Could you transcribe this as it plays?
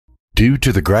Due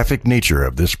to the graphic nature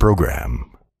of this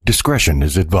program, discretion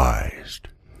is advised.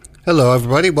 Hello,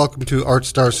 everybody. Welcome to Art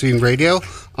Star Scene Radio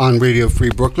on Radio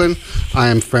Free Brooklyn. I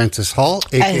am Francis Hall,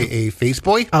 a.k.a.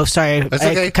 Faceboy. Oh, sorry. That's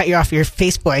okay. I cut you off. Your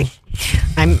Faceboy.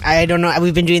 I don't know.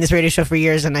 We've been doing this radio show for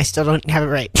years, and I still don't have it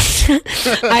right.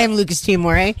 I am Lucas T.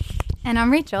 Moray. And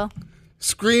I'm Rachel.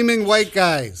 Screaming white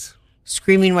guys.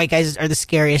 Screaming white guys are the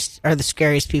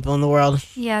scariest people in the world.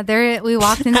 Yeah, we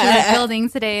walked into the building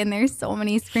today, and there's so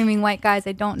many screaming white guys.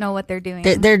 I don't know what they're doing.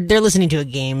 They're listening to a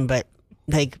game, but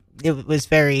like it was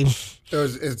very.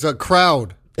 It's a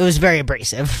crowd. It was very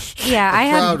abrasive. Yeah, a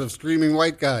crowd of screaming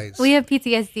white guys. We have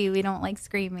PTSD. We don't like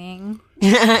screaming.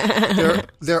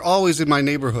 They're always in my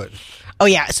neighborhood. Oh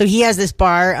yeah, so he has this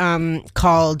bar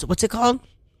called, what's it called?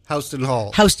 Houston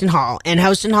Hall. Houston Hall. And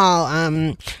Houston Hall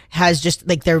has just,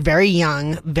 like, they're very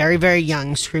young, very, very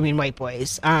young screaming white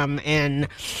boys. And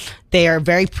they are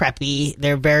very preppy.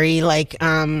 They're very, like,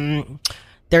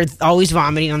 they're always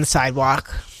vomiting on the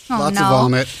sidewalk. Oh, Lots of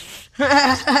vomit.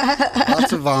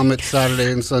 Lots of vomit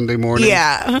Saturday and Sunday morning.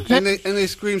 Yeah. And they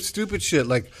scream stupid shit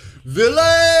like,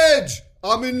 "Village!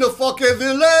 I'm in the fucking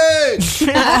village!"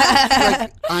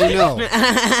 Like, I know.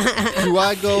 Do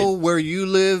I go where you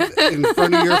live in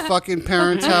front of your fucking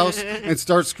parents' house and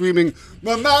start screaming,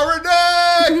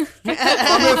 "Mamaroneck!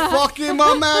 I'm in fucking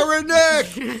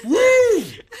Mamaroneck!" Woo!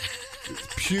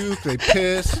 Puke, they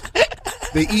piss,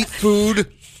 they eat food.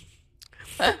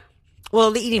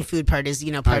 Well, the eating food part is,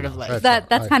 part of life.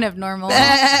 That's kind of normal.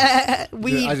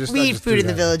 We eat food in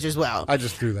the village as well. I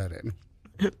just threw that in.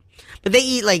 But they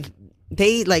eat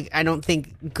I don't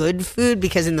think good food,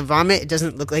 because in the vomit it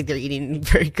doesn't look like they're eating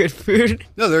very good food.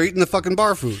 No, they're eating the fucking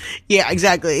bar food. Yeah,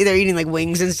 exactly. They're eating like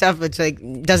wings and stuff, which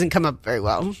doesn't come up very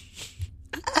well.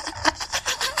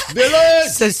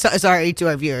 So sorry to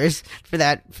our viewers for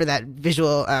that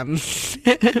visual. Yeah,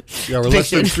 we're less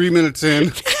than 3 minutes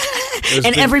in.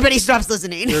 Everybody stops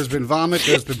listening. There's been vomit,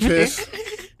 there's been piss.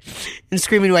 And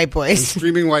screaming white boys. And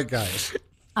screaming white guys.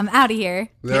 I'm out of here.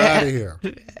 They're out of here.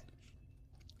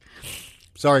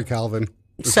 Sorry, Calvin,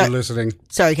 if you're listening.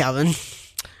 Sorry, Calvin.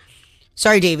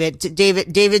 Sorry, David.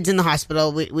 David's in the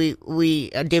hospital.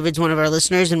 David's one of our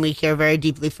listeners, and we care very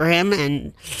deeply for him,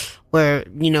 and we're,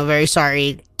 very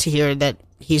sorry to hear that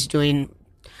he's doing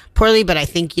poorly, but I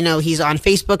think, he's on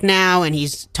Facebook now, and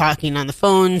he's talking on the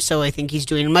phone, so I think he's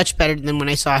doing much better than when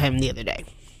I saw him the other day.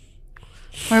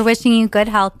 We're wishing you good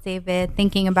health, David,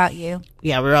 thinking about you.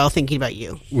 Yeah, we're all thinking about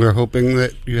you. We're hoping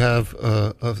that you have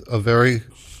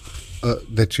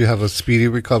that you have a speedy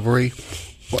recovery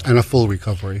and a full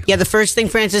recovery. Yeah, the first thing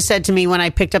Francis said to me when I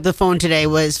picked up the phone today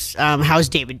was, how's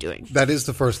David doing? That is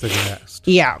the first thing I asked.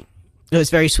 Yeah, it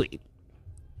was very sweet.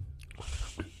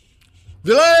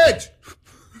 Village!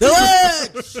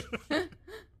 Village!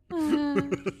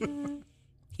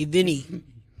 Hey, Vinny.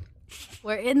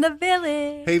 We're in the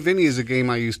village. Hey, Vinny is a game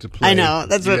I used to play. I know.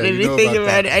 That's what made me think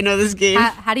about it. I know this game.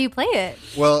 How do you play it?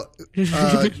 Well,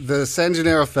 the San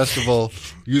Gennaro Festival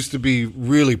used to be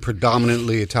really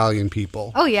predominantly Italian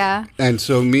people. Oh, yeah. And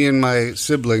so me and my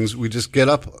siblings, we just get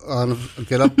up on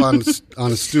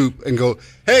a stoop and go,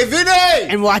 "Hey, Vinny!"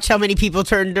 And watch how many people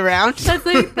turned around.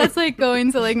 That's like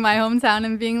going to like my hometown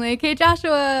and being like, "Hey,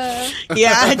 Joshua."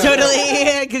 Yeah,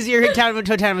 totally. Because your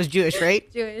hometown was Jewish,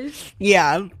 right? Jewish.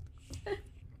 Yeah.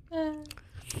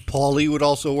 Paulie would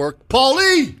also work.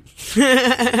 Paulie!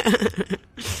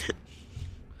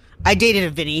 I dated a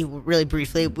Vinny really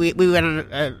briefly. We went on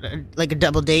a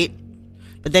double date,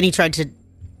 but then he tried to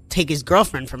take his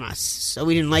girlfriend from us, so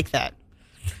we didn't like that.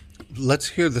 Let's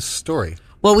hear the story.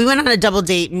 Well, we went on a double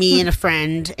date, me and a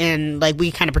friend, and we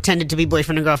kind of pretended to be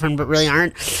boyfriend and girlfriend, but really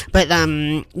aren't. But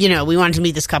we wanted to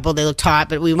meet this couple. They looked hot,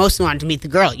 but we mostly wanted to meet the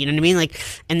girl. You know what I mean?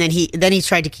 And then he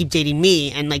tried to keep dating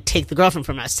me and take the girlfriend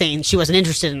from us, saying she wasn't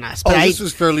interested in us. But this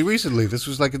was fairly recently. This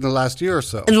was in the last year or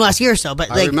so. In the last year or so,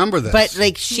 but I remember this.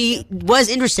 But she was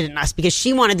interested in us because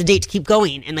she wanted the date to keep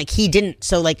going, and he didn't.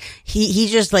 So he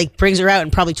just brings her out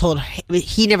and probably told her,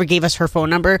 he never gave us her phone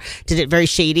number. Did it very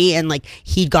shady, and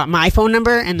he got my phone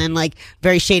number. And then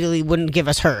very shadily wouldn't give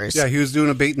us hers. Yeah, he was doing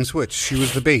a bait and switch. She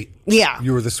was the bait. Yeah.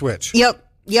 You were the switch. Yep.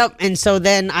 And so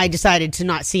then I decided to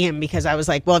not see him because I was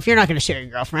like, well, if you're not going to share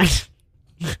your girlfriend.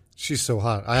 She's so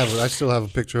hot. I still have a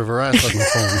picture of her ass on my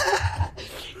phone.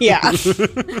 Yeah.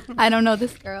 I don't know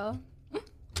this girl.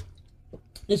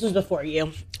 This was before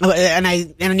you. And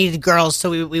I needed girls,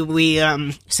 so we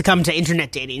succumbed to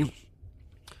internet dating.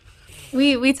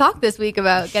 We talked this week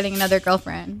about getting another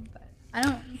girlfriend.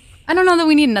 But I don't know that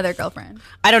we need another girlfriend.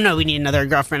 I don't know we need another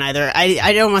girlfriend either.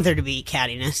 I don't want there to be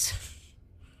cattiness.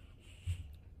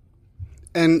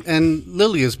 And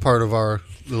Lily is part of our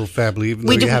little family, even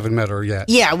though you haven't met her yet.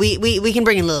 Yeah, we can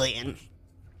bring in Lillian.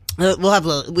 We'll have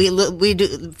Lily. We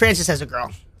do. Frances has a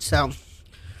girl, so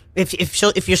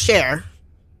if you share.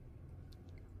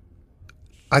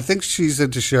 I think she's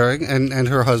into sharing, and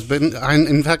her husband.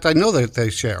 In fact, I know that they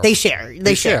share. They share.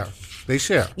 They share. They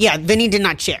share. Yeah, Vinny did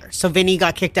not share, so Vinny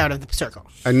got kicked out of the circle.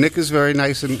 And Nick is very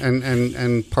nice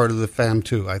and part of the fam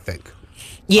too, I think.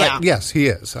 Yeah. Yes, he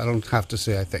is. I don't have to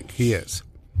say I think. He is.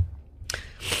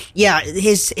 Yeah,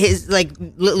 his like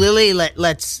Lily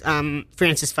lets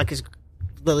Francis fuck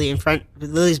Lily in front.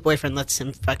 Lily's boyfriend lets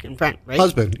him fuck in front, right?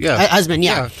 Husband, yeah. Husband,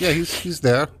 yeah. Yeah, he's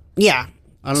there. Yeah.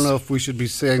 I don't know if we should be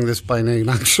saying this by name,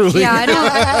 actually. Yeah, I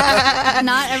don't.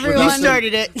 Not everyone. You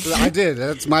started it. I did.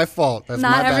 That's my fault. That's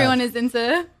Not my bad. everyone is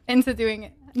into doing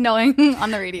it, knowing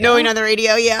on the radio. Knowing on the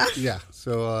radio, yeah. Yeah.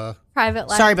 So Private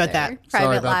lives. Sorry about there. that. Private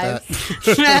sorry about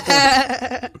lives.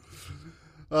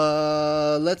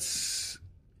 that. Let's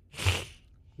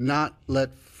not let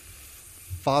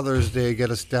Father's Day get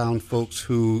us down, folks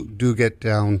who do get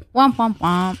down. Womp womp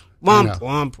womp. Womp,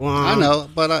 womp, womp. I know,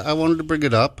 but I wanted to bring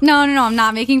it up. No. I'm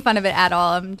not making fun of it at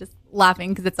all. I'm just laughing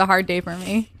because it's a hard day for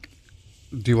me.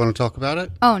 Do you want to talk about it?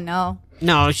 Oh no.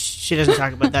 No, she doesn't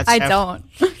talk about that stuff. I don't.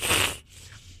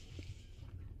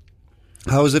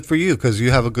 How is it for you? Because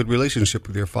you have a good relationship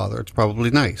with your father. It's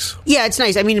probably nice. Yeah, it's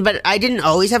nice. I mean, but I didn't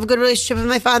always have a good relationship with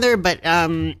my father, but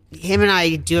him and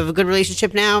I do have a good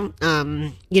relationship now.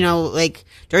 You know, like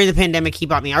during the pandemic, he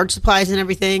bought me art supplies and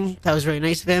everything. That was really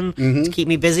nice of him to keep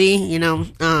me busy, you know.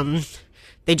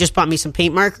 They just bought me some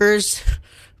paint markers.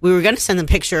 We were going to send them a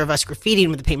picture of us graffitiing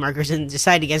with the paint markers and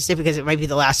decided against it because it might be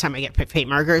the last time I get paint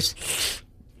markers.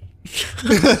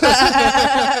 You're like,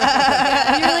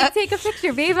 take a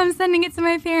picture, babe. I'm sending it to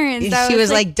my parents. She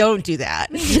was like, don't do that.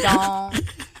 Don't.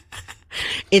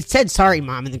 It said sorry,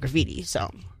 Mom, in the graffiti, so.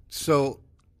 So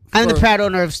I'm the proud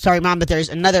owner of Sorry Mom, but there's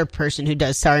another person who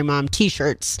does Sorry Mom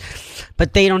t-shirts,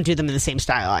 but they don't do them in the same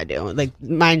style I do. Like,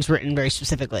 mine's written very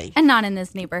specifically. And not in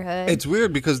this neighborhood. it's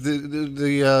weird because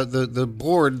the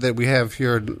board that we have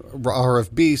here at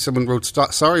RFB, someone wrote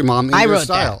 "Sorry, Mom" in I your wrote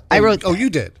style. that. I wrote Oh, that. you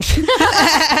did.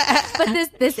 But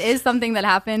this is something that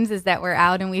happens, is that we're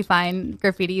out and we find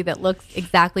graffiti that looks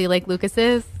exactly like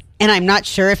Lucas's. And I'm not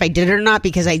sure if I did it or not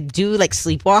because I do, like,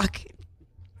 sleepwalk.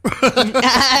 There's a few things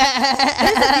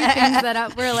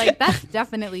that we're like, that's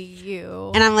definitely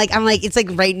you. And I'm like, it's like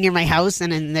right near my house,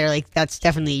 and then they're like, that's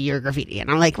definitely your graffiti.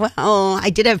 And I'm like, well, I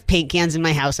did have paint cans in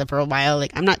my house for a while.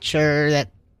 Like, I'm not sure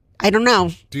that, I don't know.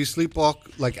 Do you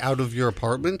sleepwalk like out of your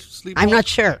apartment? Sleepwalk? I'm not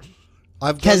sure.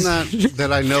 I've done that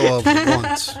I know of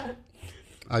once.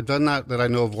 I've done that I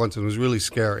know of once, and it was really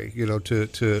scary. You know,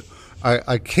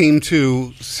 I came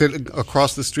to sit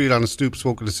across the street on a stoop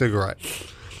smoking a cigarette.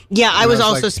 Yeah, I was was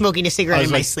also like- smoking a cigarette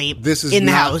in my sleep This is in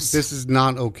the not, house. This is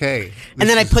not okay. And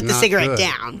then I This put is the not cigarette good.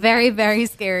 down. Very, very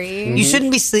scary. You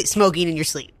shouldn't be smoking in your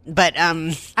sleep. But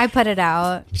I put it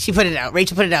out. she put it out.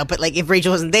 Rachel put it out. But like, if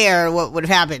Rachel wasn't there, what would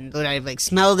have happened? Would I have like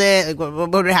smelled it? Like,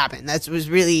 what would have happened? That was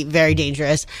really very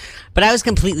dangerous. But I was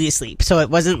completely asleep, so it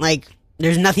wasn't like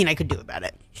there's nothing I could do about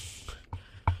it.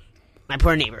 My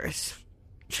poor neighbors.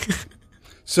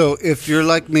 So if you're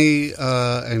like me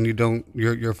and you don't,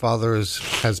 your father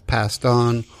has passed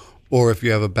on, or if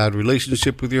you have a bad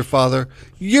relationship with your father,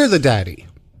 you're the daddy.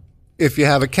 If you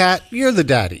have a cat, you're the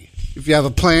daddy. If you have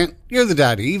a plant, you're the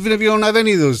daddy. Even if you don't have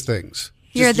any of those things,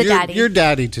 You're the daddy. You're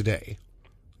daddy today,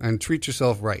 and treat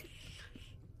yourself right.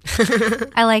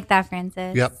 I like that,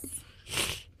 Francis. Yep.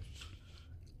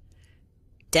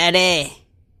 Daddy.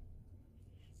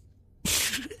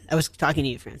 I was talking to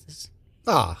you, Francis.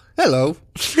 Ah, hello.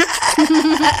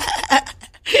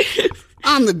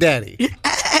 I'm the daddy.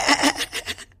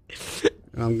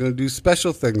 And I'm going to do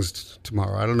special things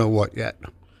tomorrow. I don't know what yet.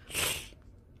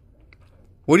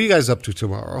 What are you guys up to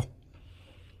tomorrow?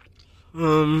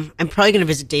 I'm probably going to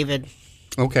visit David.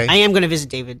 Okay. I am going to visit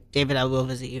David. David, I will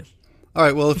visit you. All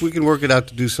right. Well, if we can work it out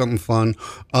to do something fun,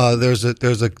 there's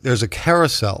a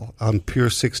carousel on Pier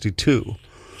 62.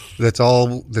 That's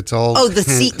all. Oh,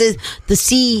 the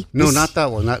sea. No, not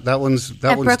that one. That one's At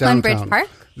Brooklyn downtown. Bridge Park?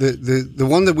 The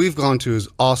one that we've gone to is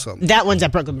awesome. That one's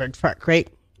at Brooklyn Bridge Park, right?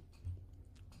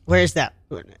 Where is that?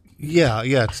 Yeah,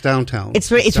 it's downtown.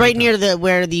 It's right downtown. near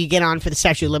where you get on for the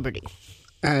Statue of Liberty.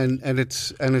 And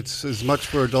it's as much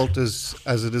for adult as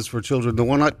it is for children. The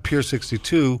one at Pier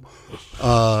 62,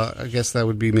 I guess that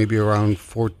would be maybe around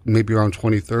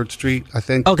 23rd Street, I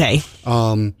think. Okay.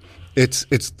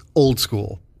 It's old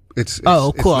school. It's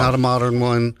cool. It's not a modern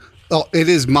one. Oh, it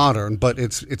is modern, but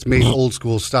it's made old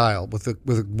school style with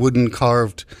wooden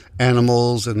carved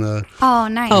animals and the Oh,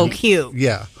 nice. Oh, cute.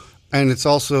 yeah. And it's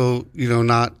also,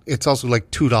 it's also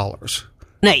like $2.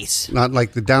 Nice. Not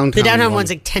like the downtown. The downtown one. one's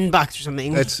like $10 or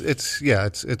something. It's $5,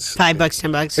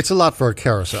 $10. It's a lot for a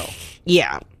carousel.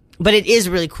 Yeah. But it is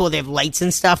really cool. They have lights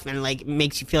and stuff, and like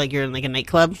makes you feel like you're in like a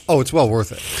nightclub. Oh, it's well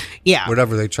worth it. Yeah.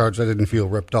 Whatever they charged, I didn't feel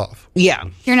ripped off. Yeah.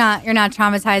 You're not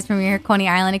traumatized from your Coney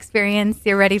Island experience.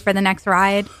 You're ready for the next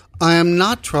ride. I am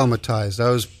not traumatized.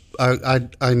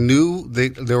 I knew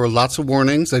there were lots of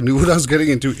warnings. I knew what I was getting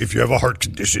into. If you have a heart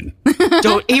condition,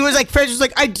 Don't. He was like, Fred was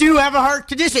like, I do have a heart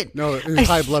condition. no, it was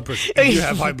high blood pressure. If you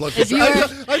have high blood pressure, you are-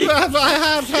 I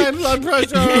have high blood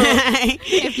pressure.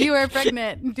 If you are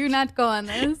pregnant, do not go on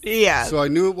this. Yeah. So I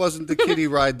knew it wasn't the kiddie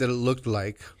ride that it looked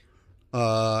like.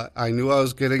 I knew I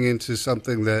was getting into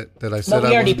something that I said we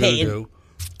I already was going paid. to do.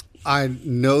 I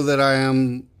know that I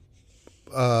am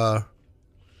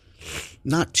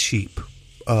not cheap.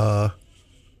 I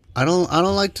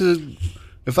don't like to.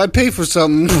 If I pay for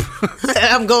something,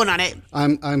 I'm going on it.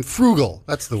 I'm frugal.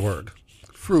 That's the word,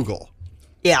 frugal.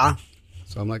 Yeah.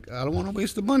 So I'm like, I don't want to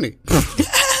waste the money.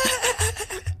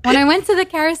 When I went to the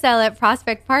carousel at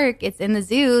Prospect Park, it's in the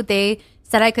zoo. They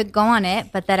said I could go on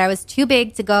it, but that I was too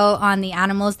big to go on the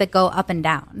animals that go up and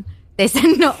down. They said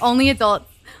no, only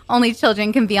adults, only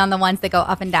children can be on the ones that go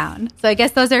up and down. So I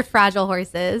guess those are fragile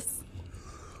horses.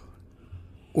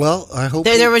 Well, I hope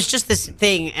There was just this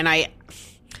thing, and I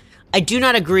do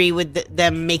not agree with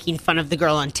them making fun of the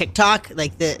girl on TikTok.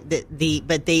 Like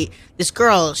this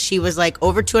girl, she was like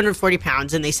over 240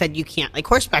 pounds, and they said you can't like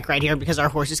horseback ride here because our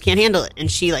horses can't handle it. And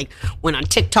she like went on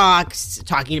TikTok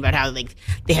talking about how like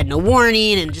they had no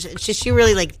warning, and just she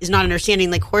really like is not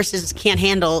understanding like horses can't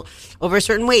handle over a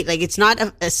certain weight. Like it's not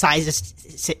a size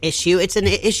issue; it's an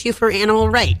issue for animal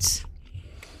rights.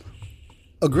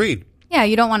 agreed. Yeah,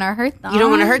 you don't want to hurt them. You don't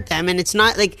want to hurt them, and it's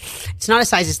not a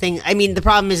sizes thing. I mean, the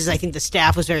problem is I think the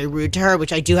staff was very rude to her,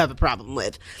 which I do have a problem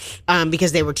with,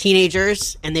 because they were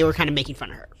teenagers and they were kind of making fun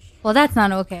of her, Well, that's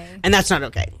not okay. and that's not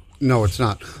okay. No, it's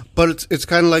not. But it's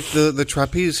kind of like the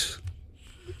trapeze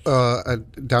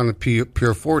down at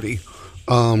Pier 40.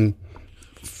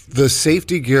 The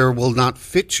safety gear will not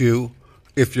fit you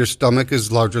if your stomach is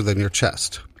larger than your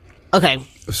chest. Okay,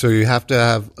 So you have to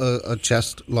have a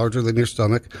chest larger than your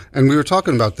stomach. And we were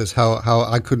talking about this, how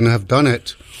I couldn't have done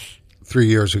it 3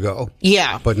 years ago,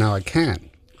 yeah, but now I can.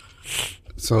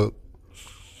 So,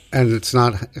 and it's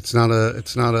not a it's not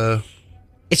a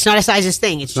sizes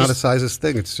thing. It's not a just sizes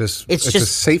thing. It's just it's a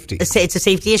just safety. It's a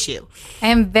safety issue. I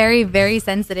am very, very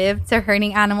sensitive to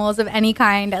hurting animals of any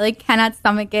kind. I like cannot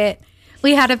stomach it.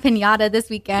 We had a piñata this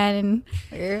weekend, and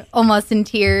we were almost in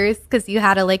tears because you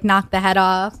had to like knock the head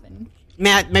off. And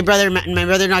Matt, my brother knocked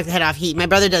the head off. My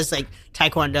brother does like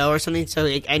taekwondo or something, so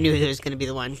like, I knew he was going to be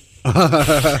the one.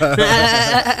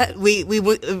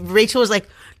 Rachel was like,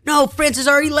 "No, Francis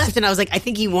already left," and I was like, "I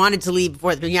think he wanted to leave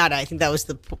before the piñata. I think that was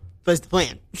the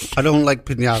plan." I don't like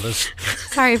piñatas.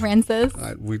 sorry, Francis.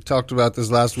 We talked about this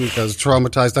last week. I was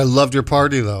traumatized. I loved your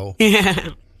party, though. Yeah.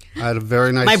 I had a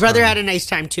very nice My brother time. had a nice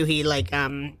time too. He like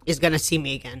is gonna see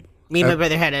me again. Me and my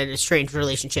brother had a strange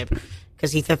relationship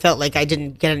because he felt like I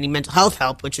didn't get any mental health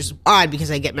help, which is odd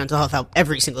because I get mental health help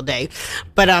every single day.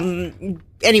 But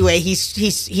anyway,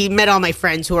 he met all my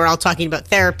friends who are all talking about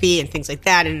therapy and things like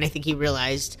that, and I think he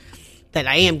realized that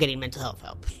I am getting mental health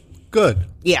help. Good.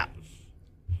 Yeah,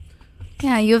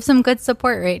 Yeah, you have some good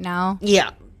support right now.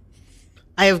 yeah.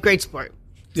 I have great support.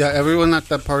 Yeah, everyone at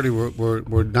that party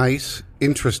were nice,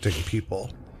 interesting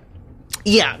people.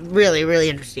 Yeah, really, really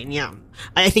interesting. Yeah,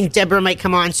 I think Deborah might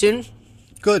come on soon.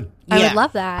 Good. I Yeah. would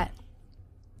love that.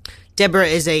 Deborah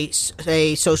is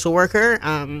a social worker.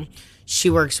 She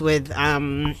works with,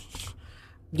 the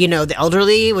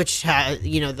elderly, which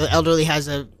the elderly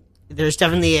there's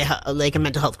definitely a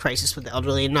mental health crisis with the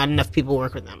elderly, and not enough people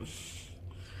work with them.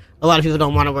 A lot of people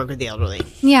don't want to work with the elderly.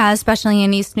 Yeah, especially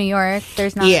in East New York,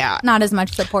 there's not as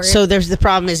much support. So there's the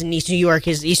problem is in East New York,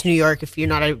 if you're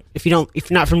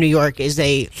not from New York,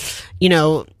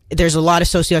 there's a lot of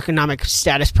socioeconomic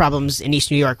status problems in East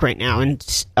New York right now,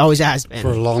 and always has been.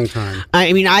 For a long time.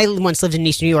 I mean, I once lived in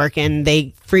East New York, and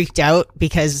they freaked out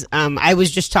because I was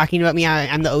just talking about me.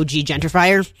 I'm the OG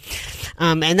gentrifier,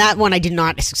 and that one I did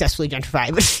not successfully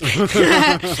gentrify.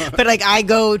 But like, I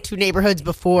go to neighborhoods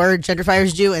before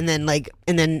gentrifiers do, and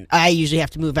then I usually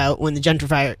have to move out when the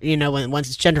gentrifier, once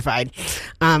it's gentrified.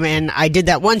 And I did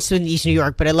that once in East New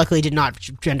York, but I luckily did not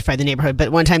gentrify the neighborhood.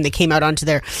 But one time they came out onto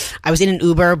I was in an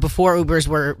Uber before Ubers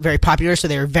were very popular, so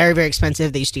they were very, very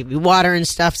expensive. They used to give me water and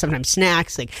stuff, sometimes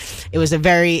snacks. Like, it was a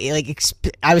very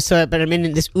but I'm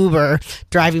in this Uber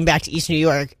driving back to East New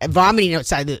York, vomiting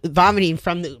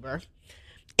from the Uber.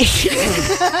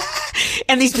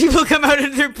 And these people come out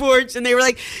of their porch and they were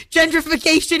like,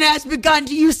 gentrification has begun.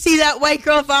 Do you see that white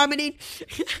girl vomiting?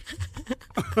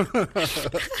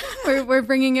 We're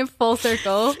bringing it full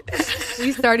circle.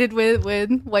 We started with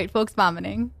white folks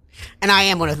vomiting. And I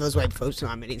am one of those white folks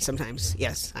vomiting sometimes.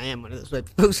 Yes, I am one of those white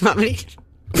folks vomiting.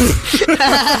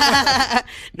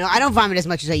 No, I don't vomit as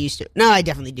much as I used to. No, I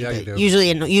definitely do. Yeah, you do. Usually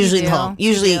in the home.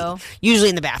 Usually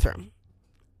in the bathroom.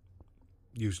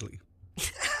 Usually.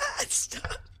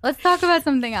 Let's talk about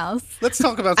something else. Let's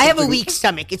talk about I something, have a weak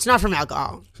stomach. It's not from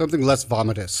alcohol. something less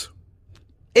vomitous.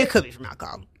 It could be from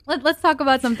alcohol. Let's talk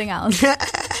about something else.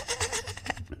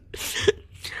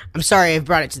 I'm sorry I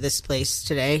brought it to this place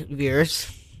today, viewers,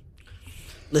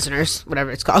 listeners, whatever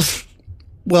it's called.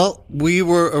 Well, we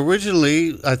were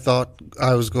originally, I thought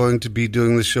I was going to be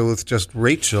doing the show with just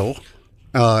Rachel,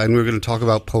 and we were going to talk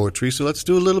about poetry, so let's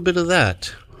do a little bit of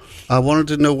that. I wanted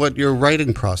to know what your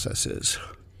writing process is.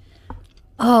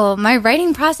 Oh, my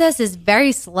writing process is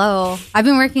very slow. I've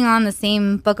been working on the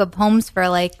same book of poems for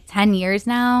like 10 years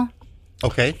now,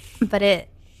 Okay. but it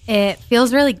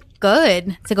feels really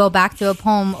good to go back to a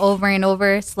poem over and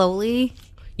over slowly.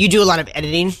 You do a lot of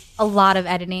editing. A lot of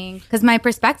editing because my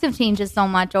perspective changes so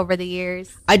much over the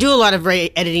years. I do a lot of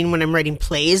editing when I'm writing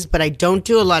plays, but I don't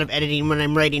do a lot of editing when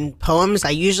I'm writing poems. I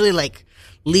usually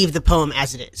leave the poem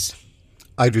as it is.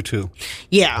 I do too.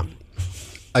 Yeah.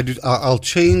 I do. I'll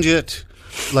change it.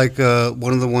 Like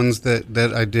one of the ones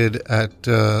that I did at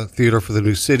Theater for the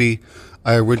New City,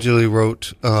 I originally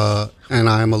wrote "And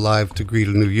I Am Alive to Greet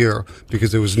a New Year"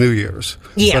 because it was New Year's.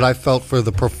 Yeah. But I felt for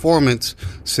the performance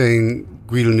saying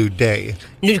 "Greet a New Day."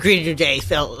 Greet a New Day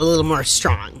felt a little more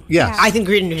strong. Yes. I think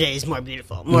Greet a New Day is more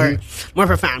beautiful, more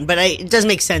profound. But it does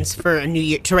make sense for a New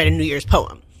Year to write a New Year's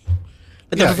poem.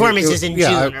 But the performance is in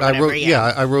June or whatever.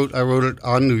 I wrote it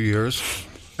on New Year's,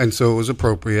 and so it was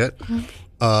appropriate.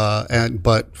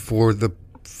 But for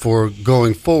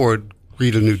going forward,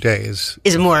 "Greet a New Day" is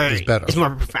better. Is more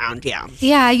profound. Yeah.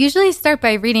 Yeah, I usually start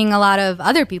by reading a lot of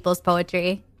other people's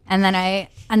poetry, and then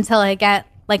until I get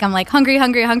I'm like hungry,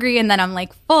 and then I'm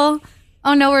like full.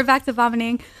 Oh no, we're back to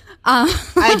vomiting. I'm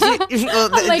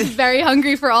like very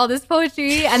hungry for all this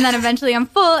poetry, and then eventually I'm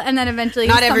full, and then eventually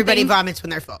not everybody vomits when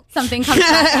they're full. Something comes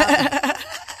back out.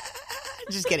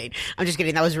 Just kidding. I'm just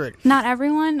kidding. That was rude. Not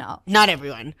everyone. Oh. Not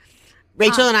everyone.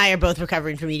 Rachel and I are both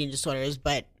recovering from eating disorders,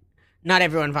 but not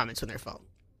everyone vomits when they're full.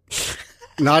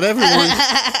 Not everyone.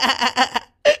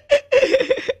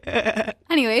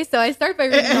 Anyway, so I start by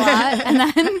reading a lot, and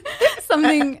then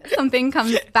something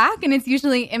comes back, and it's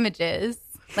usually images.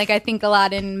 Like I think a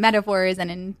lot in metaphors and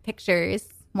in pictures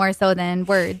more so than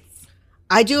words.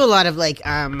 I do a lot of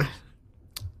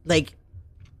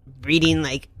reading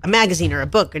a magazine or a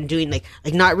book and doing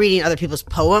not reading other people's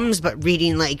poems, but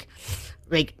reading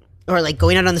or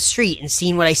going out on the street and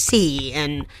seeing what I see,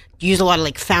 and use a lot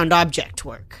of found object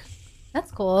work.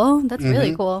 That's cool. That's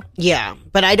really cool. Yeah,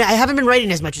 but I haven't been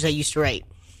writing as much as I used to write.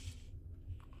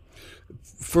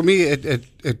 For me,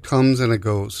 it comes and it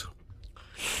goes.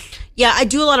 Yeah, I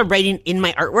do a lot of writing in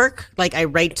my artwork. I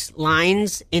write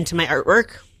lines into my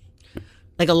artwork,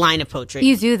 like a line of poetry.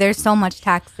 You do. There's so much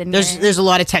text in there's a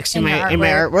lot of text in my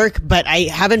artwork, but I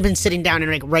haven't been sitting down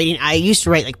and writing. I used to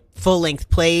write full length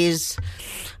plays,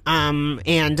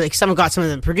 and some got some of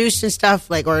them produced and stuff,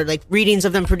 or readings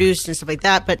of them produced and stuff like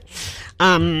that. But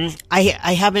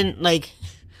I haven't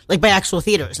by actual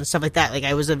theaters and stuff like that.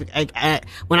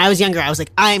 When I was younger, I was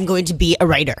like, I am going to be a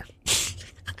writer.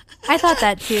 I thought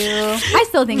that too. I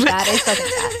still think that.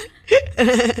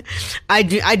 I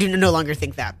do no longer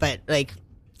think that, but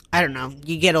I don't know.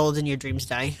 You get old and your dreams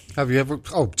die. Have you ever?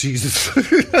 Oh, Jesus.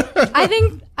 I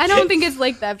don't think it's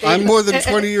like that. Babe. I'm more than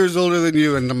 20 years older than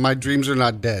you, and my dreams are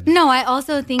not dead. No, I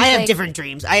also think I have different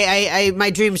dreams. I my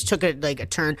dreams took a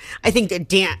turn. I think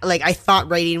that I thought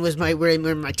writing was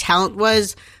where my talent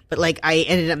was, but I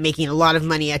ended up making a lot of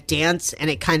money at dance, and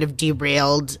it kind of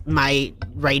derailed my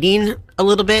writing a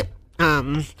little bit.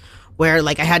 Where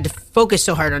I had to focus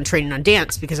so hard on training on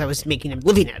dance because I was making a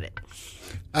living at it.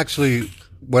 Actually,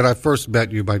 when I first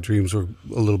met you, my dreams were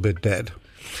a little bit dead.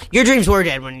 Your dreams were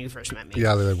dead when you first met me.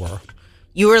 Yeah, they were.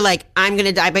 You were like, I'm going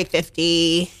to die by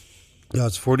 50. Yeah, I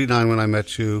was 49 when I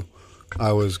met you.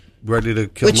 I was ready to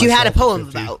kill myself. Which you had a poem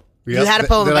about. Yep, you had a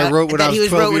poem that about I wrote when that I was he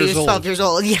 12 wrote when he years was 12 old. years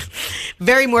old. Yeah.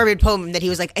 Very morbid poem that he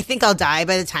was like, I think I'll die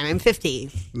by the time I'm 50.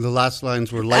 The last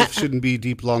lines were, life shouldn't be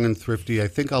deep, long, and thrifty. I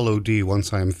think I'll OD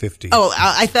once I am 50. Oh,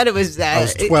 I thought it was... I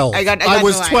was 12. I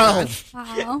was the line. 12.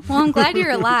 Wow. Well, I'm glad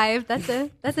you're alive. That's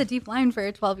a deep line for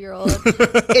a 12-year-old.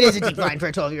 It is a deep line for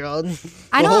a 12-year-old.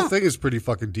 The whole thing is pretty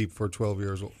fucking deep for a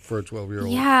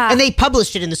 12-year-old. Yeah. And they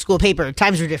published it in the school paper.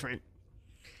 Times were different.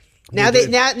 Now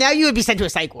you would be sent to a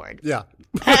psych ward. Yeah.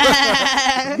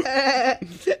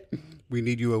 We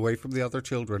need you away from the other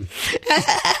children.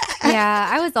 Yeah,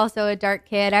 I was also a dark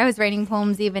kid. I was writing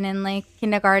poems even in like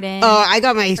kindergarten. Oh, I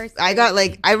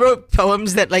wrote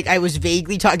poems that like I was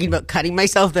vaguely talking about cutting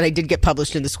myself that I did get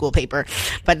published in the school paper,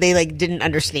 but they like didn't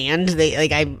understand. They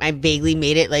like I vaguely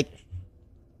made it like.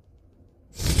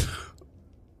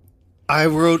 I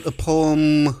wrote a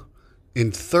poem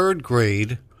in 3rd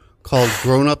grade called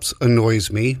 "Grown Ups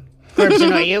Annoys Me." Grown-ups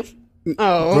annoy you?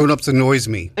 Oh, Grown Ups Annoys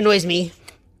Me. Annoys me.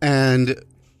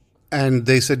 And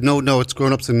they said, no, it's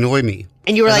Grown Ups Annoy Me.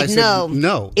 And you were like, I said, no.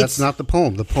 No, that's not the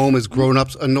poem. The poem is Grown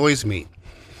Ups Annoys Me.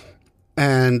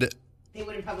 And They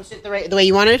wouldn't publish it the way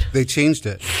you wanted? they changed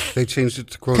it. They changed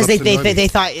it to Grown Ups Because Annoy Me. they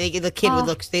thought the kid would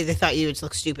look, they thought you would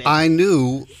look stupid. I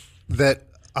knew that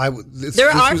There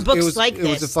are books like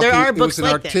this. There are books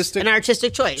like this. An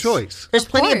artistic choice. There's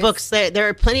plenty of books. There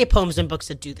are plenty of poems and books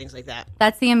that do things like that.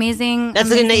 That's the amazing. That's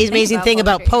the amazing thing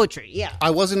about poetry. Yeah. I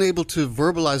wasn't able to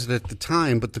verbalize it at the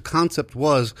time, but the concept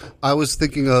was I was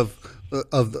thinking of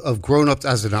grown-ups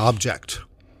as an object.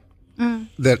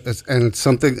 It's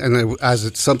something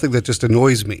that just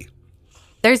annoys me.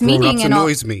 There's meaning in all.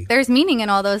 Annoys me. There's meaning in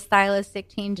all those stylistic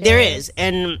changes. There is,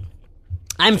 and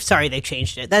I'm sorry they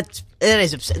changed it. That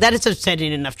is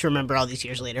upsetting enough to remember all these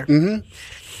years later. Mm-hmm.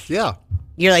 Yeah.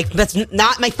 You're like, that's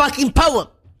not my fucking poem.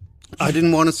 I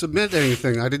didn't want to submit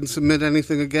anything. I didn't submit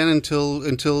anything again until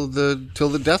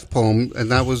the death poem,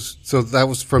 and that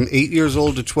was from 8 years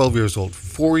old to 12 years old.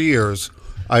 4 years.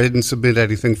 I didn't submit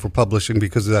anything for publishing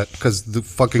because of that. Because the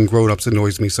fucking grown-ups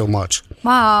annoys me so much.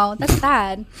 Wow, that's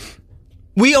sad.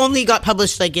 We only got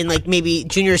published like in like maybe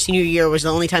junior or senior year was the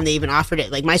only time they even offered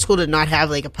it. Like my school did not have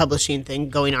like a publishing thing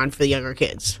going on for the younger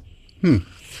kids.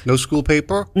 No school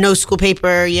paper? No school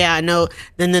paper, yeah, no.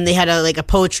 Then they had a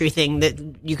poetry thing that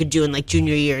you could do in like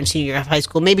junior year and senior year of high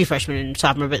school, maybe freshman and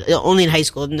sophomore, but only in high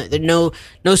school.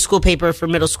 No school paper for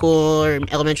middle school or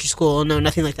elementary school, no,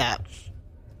 nothing like that.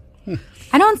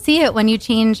 I don't see it when you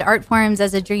change art forms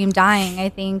as a dream dying. I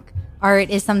think art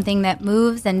is something that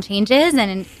moves and changes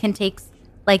and it can take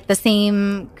like the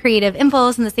same creative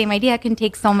impulse and the same idea can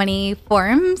take so many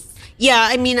forms. Yeah,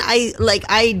 I mean,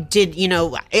 I did,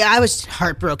 I was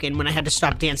heartbroken when I had to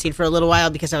stop dancing for a little while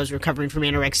because I was recovering from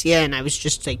anorexia and I was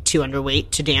just like too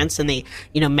underweight to dance and they,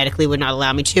 medically would not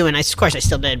allow me to. And of course I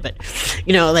still did, but,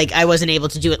 I wasn't able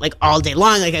to do it like all day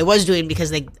long like I was doing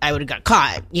because I would have got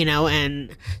caught,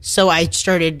 and so I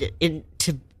started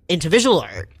into visual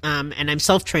art, and I'm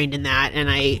self-trained in that. And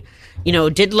I,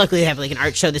 did luckily have like an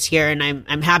art show this year and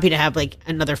I'm happy to have like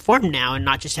another form now and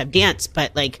not just have dance,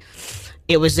 but like,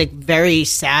 it was like very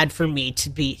sad for me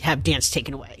to have dance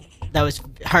taken away. That was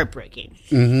heartbreaking.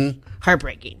 Mm-hmm.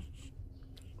 Heartbreaking.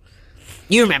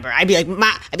 You remember? I'd be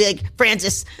like,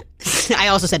 Francis. I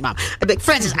also said, Mom. I'd be like,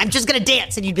 Francis, I'm just gonna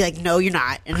dance, and you'd be like, No, you're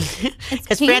not.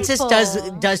 Because Francis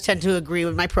does tend to agree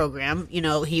with my program.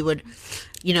 He would.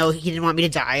 He didn't want me to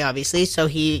die, obviously, so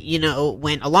he,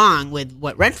 went along with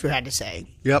what Renfrew had to say.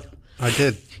 Yep, I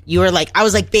did. I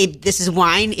was like, babe, this is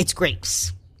wine. It's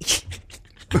grapes.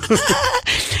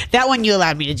 That one you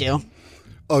allowed me to do.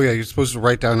 Oh yeah, you're supposed to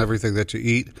write down everything that you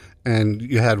eat, and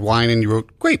you had wine and you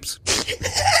wrote grapes.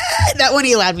 That one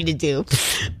he allowed me to do,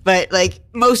 but like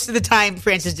most of the time,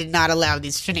 Francis did not allow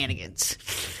these shenanigans.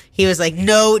 He was like,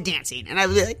 "No dancing," and I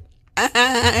would be like,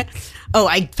 "Oh,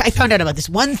 I found out about this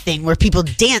one thing where people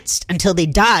danced until they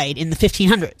died in the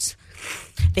 1500s.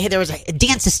 There was a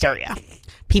dance hysteria."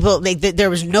 People, there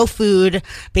was no food.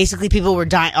 Basically, people were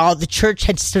dying. The church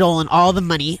had stolen all the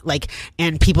money,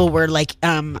 and people were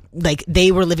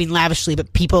they were living lavishly,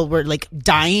 but people were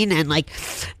dying, and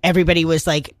everybody was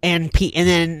and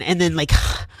then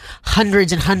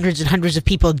hundreds and hundreds and hundreds of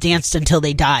people danced until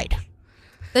they died.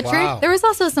 The church. There was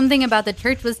also something about the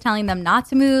church was telling them not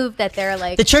to move. That they're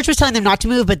the church was telling them not to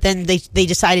move, but then they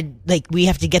decided we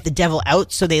have to get the devil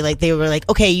out. So they were like,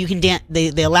 okay, you can dance.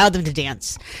 They allowed them to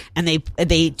dance, and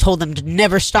they told them to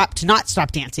not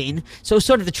stop dancing. So it was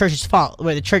sort of the church's fault,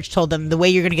 where the church told them the way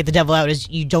you're going to get the devil out is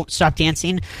you don't stop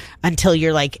dancing until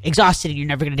you're exhausted and you're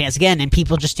never going to dance again. And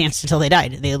people just danced until they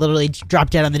died. They literally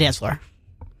dropped dead on the dance floor.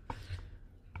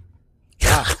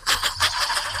 Wow.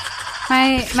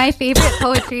 My favorite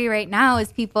poetry right now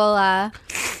is people who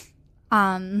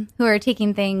are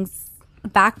taking things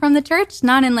back from the church,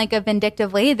 not in a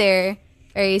vindictive way. They're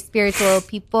very spiritual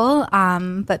people,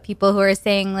 but people who are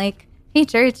saying hey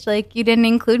church, you didn't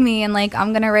include me and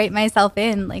I'm gonna write myself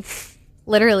in.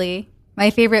 Literally.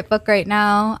 My favorite book right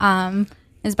now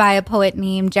is by a poet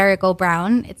named Jericho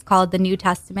Brown. It's called The New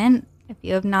Testament. If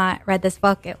you have not read this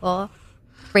book, it will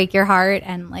break your heart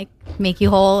and like make you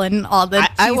whole and all the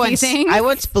cheesy things. I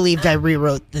once believed I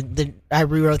rewrote the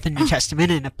New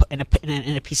Testament in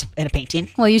a painting.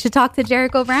 Well, you should talk to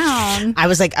Jericho Brown. I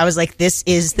was like, this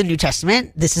is the New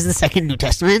Testament. This is the second New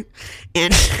Testament,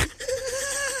 and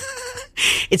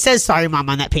it says "Sorry, Mom"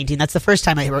 on that painting. That's the first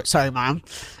time I wrote "Sorry, Mom,"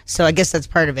 so I guess that's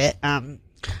part of it.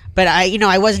 But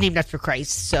I was named after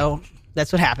Christ, so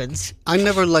that's what happens. I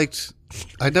never liked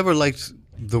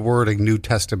the wording New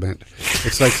Testament.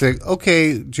 It's like saying,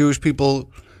 okay, Jewish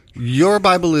people, your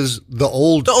Bible is the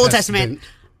Old Testament.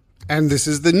 And this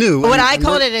is the New. What I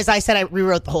called it is I said I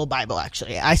rewrote the whole Bible,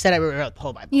 actually. I said I rewrote the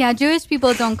whole Bible. Yeah, Jewish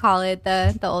people don't call it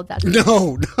the Old Testament.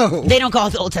 No. They don't call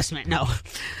it the Old Testament, no.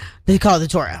 They call it the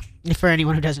Torah, for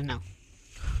anyone who doesn't know.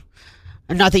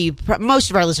 Not that most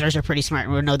of our listeners are pretty smart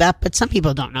and would know that, but some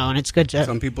people don't know, and it's good to...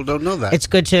 Some people don't know that. It's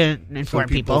good to inform Some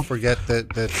people forget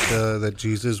that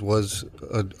Jesus was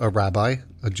a rabbi,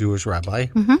 a Jewish rabbi.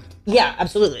 Mm-hmm. Yeah,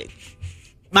 absolutely.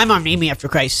 My mom named me after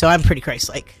Christ, so I'm pretty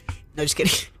Christ-like. No, just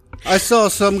kidding. I saw I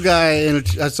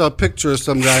saw a picture of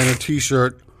some guy in a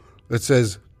T-shirt that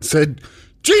said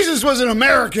Jesus was an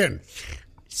American.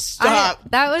 Stop.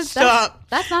 Stop.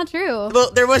 That's not true.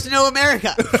 Well, there was no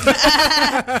America.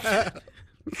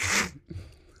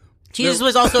 Jesus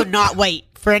was also not white.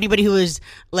 For anybody who is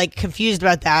like confused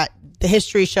about that, the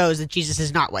history shows that Jesus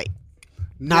is not white.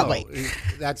 Not white.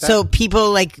 So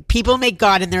people make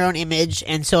God in their own image,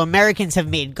 and so Americans have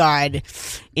made God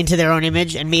into their own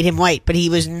image and made him white, but he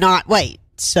was not white.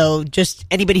 So just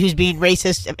anybody who's being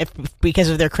racist because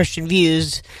of their Christian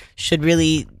views should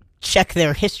really check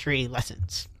their history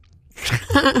lessons.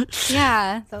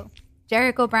 Yeah. So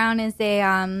Jericho Brown is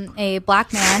a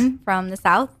black man from the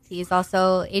South. He's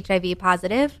also HIV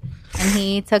positive, and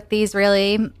he took these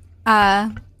really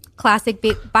classic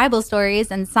Bible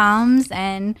stories and Psalms.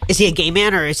 And is he a gay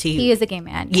man or is he? He is a gay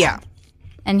man. Yeah.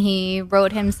 And he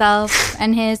wrote himself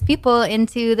and his people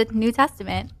into the New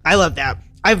Testament. I love that.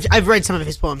 I've read some of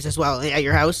his poems as well at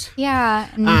your house. Yeah.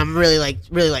 Really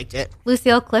liked it.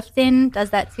 Lucille Clifton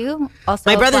does that too. Also,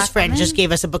 my brother's friend just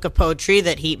gave us a book of poetry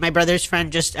that my brother's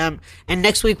friend just and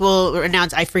next week we'll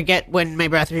announce. I forget when my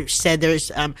brother said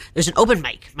there's an open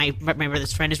mic. My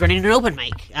brother's friend is running an open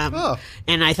mic.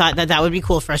 And I thought that would be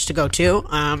cool for us to go to.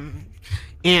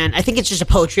 And I think it's just a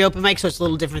poetry open mic, so it's a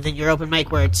little different than your open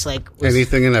mic where it's like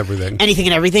anything and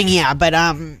everything. Yeah, but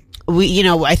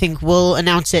I think we'll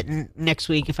announce it next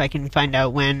week if I can find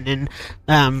out when,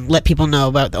 and let people know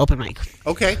about the open mic.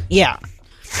 Okay. Yeah.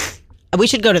 We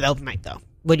should go to the open mic, though.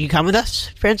 Would you come with us,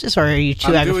 Francis, or are you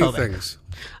too agoraphobic? I'm doing things.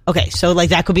 Okay, so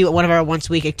that could be one of our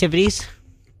once-a-week activities?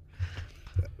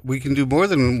 We can do more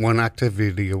than one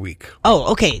activity a week.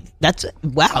 Oh, okay. That's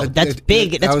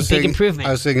big. That's a big improvement.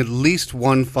 I was saying at least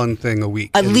one fun thing a week.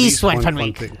 At least one fun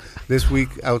week. Thing. This week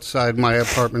outside my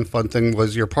apartment fun thing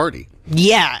was your party.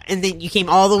 Yeah, and then you came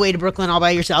all the way to Brooklyn all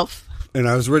by yourself? And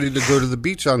I was ready to go to the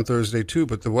beach on Thursday too,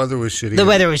 but the weather was shitty. The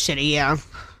weather was shitty, yeah.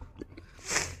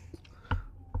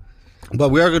 But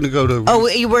we are going to go to... Oh,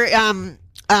 you were...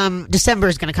 December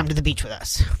is going to come to the beach with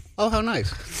us. Oh, how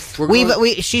nice.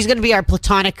 She's going to be our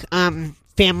platonic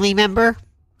family member.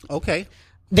 Okay.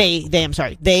 I'm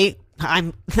sorry.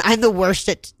 I'm the worst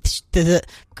at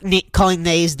calling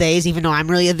theys, even though I'm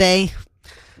really a they.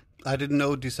 I didn't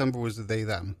know December was a they,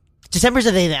 them. December's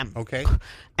a they, them. Okay.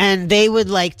 And they would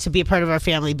like to be a part of our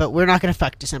family, but we're not going to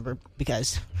fuck December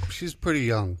because... She's pretty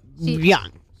young.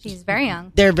 Young. She's very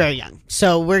young. They're very young.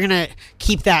 So we're going to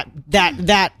keep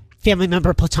that family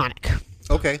member platonic.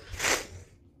 Okay.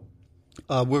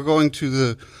 We're going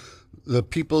to the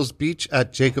People's Beach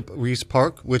at Jacob Riis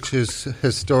Park, which has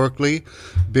historically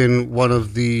been one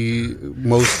of the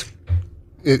most...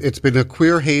 It's been a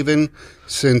queer haven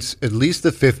since at least the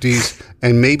 50s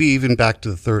and maybe even back to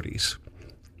the 30s.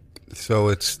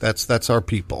 So that's our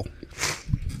people.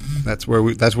 That's where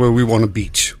we want to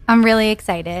beach. I'm really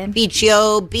excited. Beach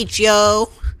yo.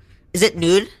 Is it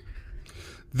nude?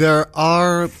 There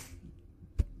are...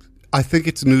 I think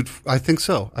it's nude. I think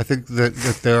so. I think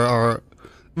that there are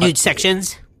nude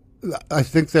sections. I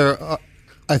think there are,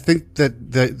 I think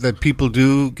that people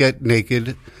do get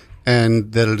naked,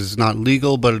 and that it is not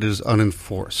legal, but it is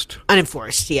unenforced.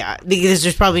 Unenforced, yeah, because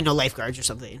there's probably no lifeguards or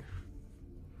something.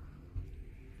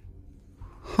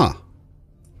 Huh.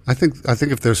 I think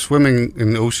if they're swimming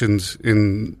in oceans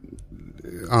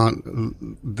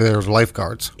there's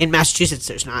lifeguards. In Massachusetts,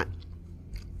 there's not.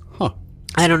 Huh.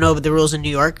 I don't know the rules in New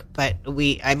York, but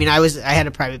I had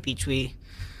a private beach. If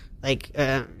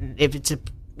it's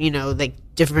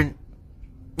different.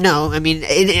 No,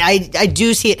 I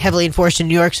do see it heavily enforced in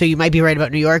New York, so you might be right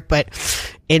about New York, but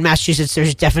in Massachusetts,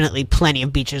 there's definitely plenty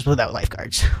of beaches without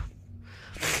lifeguards.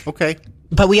 Okay.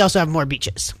 But we also have more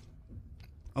beaches.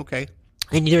 Okay.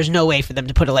 And there's no way for them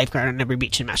to put a lifeguard on every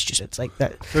beach in Massachusetts like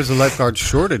that. There's a lifeguard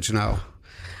shortage now.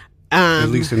 At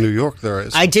least in New York, there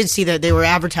is. I did see that they were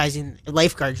advertising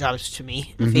lifeguard jobs to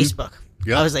me on Facebook.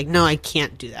 Yeah. I was like, no, I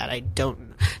can't do that. I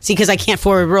don't see because I can't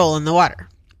forward roll in the water.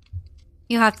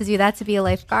 You have to do that to be a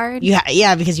lifeguard?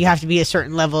 Yeah, because you have to be a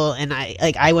certain level, and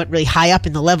I went really high up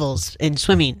in the levels in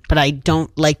swimming, but I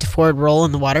don't like to forward roll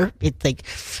in the water. It's like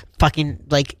fucking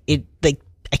like it like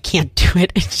I can't do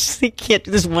it. I can't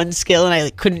do this one skill, and I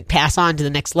couldn't pass on to the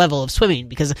next level of swimming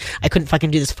because I couldn't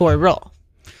fucking do this forward roll.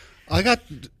 I got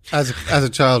as a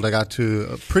child, I got to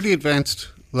a pretty advanced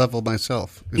level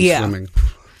myself in swimming,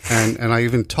 and I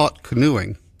even taught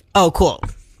canoeing. Oh, cool.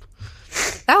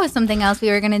 That was something else we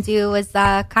were going to do was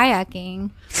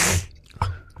kayaking.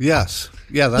 Yes.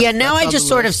 Yeah. Now I just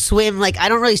sort of swim. Like, I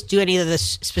don't really do any of the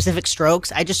specific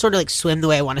strokes. I just sort of like swim the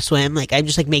way I want to swim. Like, I'm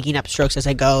just like making up strokes as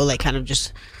I go, like kind of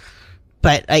just,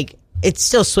 but like, it's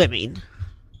still swimming.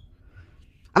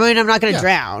 I mean, I'm not going to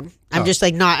drown. I'm just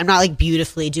like I'm not like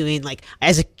beautifully doing like,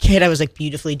 as a kid, I was like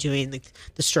beautifully doing like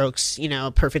the strokes,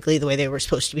 perfectly the way they were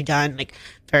supposed to be done. Like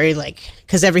very like,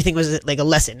 cause everything was like a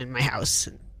lesson in my house.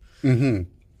 Mm-hmm.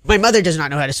 My mother does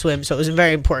not know how to swim, so it was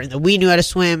very important that we knew how to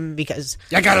swim because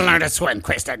you gotta learn to swim,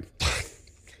 Kristen.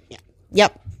 Yeah.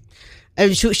 Yep.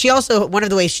 She also, one of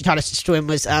the ways she taught us to swim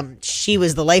was she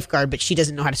was the lifeguard, but she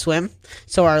doesn't know how to swim.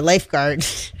 So our lifeguard,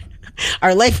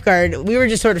 we were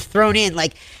just sort of thrown in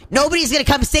like, nobody's going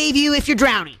to come save you if you're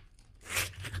drowning.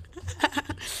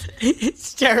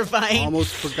 It's terrifying.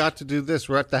 Almost forgot to do this.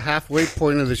 We're at the halfway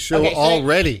point of the show Okay,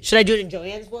 already. Should I do it in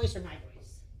Joanne's voice or my voice?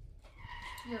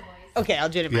 Your voice. Okay, I'll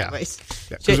do it in my voice.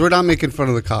 Because we're not making fun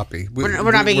of the copy.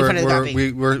 We're not making fun of the copy.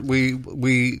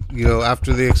 We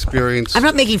after the experience. I'm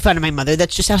not making fun of my mother.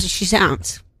 That's just how she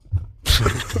sounds.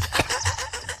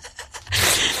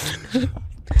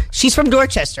 She's from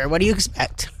Dorchester. What do you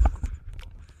expect?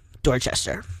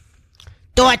 Dorchester.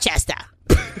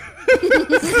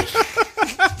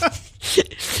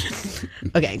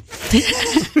 Okay.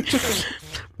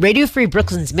 Radio Free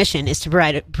Brooklyn's mission is to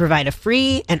provide a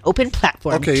free and open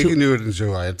platform. Okay, you can do it in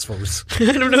Joanne's voice.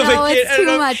 I don't know if I can. It's too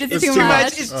much. It's too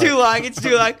much. It's too long. It's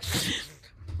too long.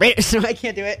 So I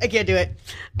can't do it.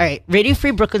 All right. Radio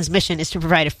Free Brooklyn's mission is to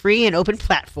provide a free and open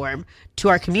platform to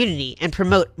our community and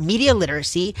promote media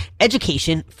literacy,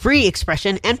 education, free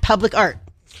expression, and public art.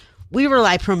 We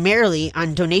rely primarily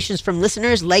on donations from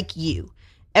listeners like you.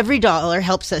 Every dollar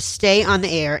helps us stay on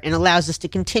the air and allows us to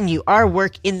continue our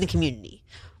work in the community.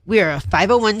 We are a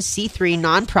 501c3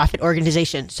 nonprofit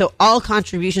organization, so all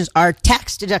contributions are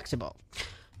tax deductible.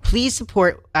 Please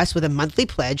support us with a monthly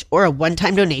pledge or a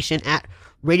one-time donation at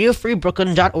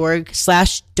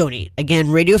radiofreebrooklyn.org/donate. Again,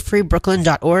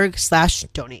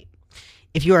 radiofreebrooklyn.org/donate.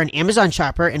 If you are an Amazon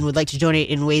shopper and would like to donate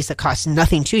in ways that cost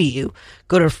nothing to you,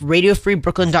 go to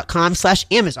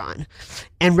radiofreebrooklyn.com/Amazon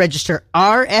and register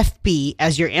RFB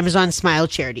as your Amazon Smile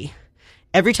charity.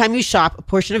 Every time you shop, a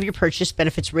portion of your purchase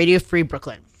benefits Radio Free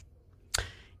Brooklyn.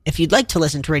 If you'd like to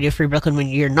listen to Radio Free Brooklyn when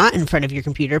you're not in front of your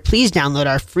computer, please download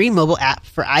our free mobile app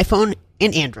for iPhone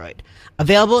and Android.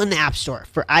 Available in the App Store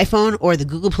for iPhone or the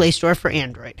Google Play Store for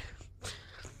Android.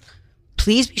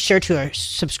 Please be sure to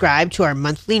subscribe to our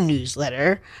monthly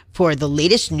newsletter for the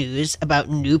latest news about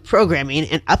new programming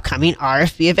and upcoming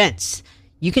RFB events.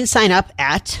 You can sign up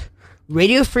at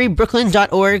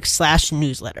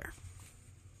radiofreebrooklyn.org/newsletter.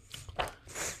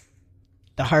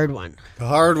 The hard one. The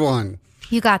hard one.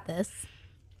 You got this.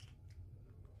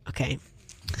 Okay.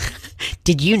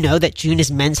 Did you know that June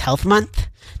is Men's Health Month?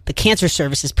 The Cancer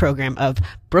Services program of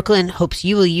Brooklyn hopes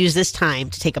you will use this time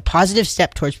to take a positive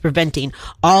step towards preventing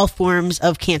all forms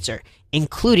of cancer,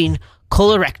 including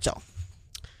colorectal.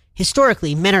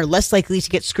 Historically, men are less likely to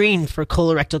get screened for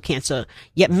colorectal cancer,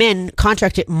 yet men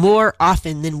contract it more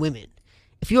often than women.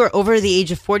 If you are over the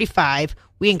age of 45,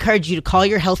 we encourage you to call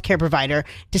your healthcare provider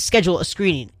to schedule a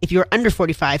screening. If you are under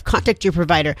 45, contact your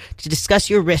provider to discuss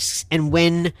your risks and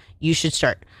when you should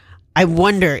start. I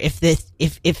wonder if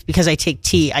because I take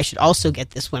tea, I should also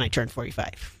get this when I turn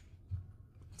 45.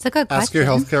 It's a good question. Ask your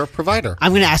healthcare provider.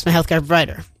 I'm going to ask my healthcare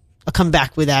provider. I'll come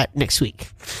back with that next week.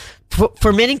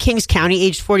 For men in Kings County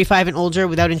aged 45 and older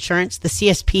without insurance, the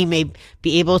CSP may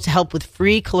be able to help with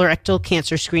free colorectal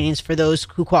cancer screenings for those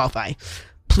who qualify.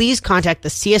 Please contact the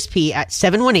CSP at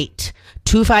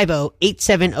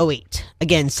 718-250-8708.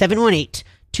 Again,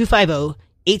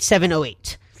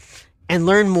 718-250-8708. And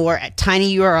learn more at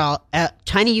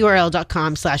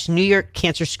tinyurl.com/New York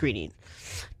Cancer Screening.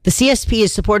 The CSP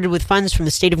is supported with funds from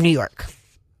the state of New York.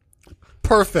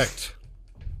 Perfect.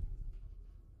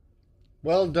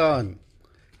 Well done.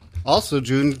 Also,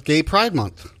 June, Gay Pride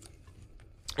Month.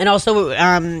 And also,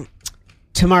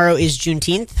 tomorrow is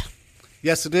Juneteenth.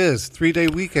 Yes, it is. 3-day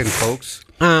weekend, folks.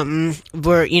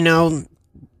 We're,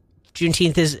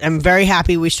 Juneteenth is, I'm very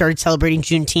happy we started celebrating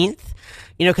Juneteenth.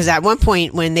 Because at one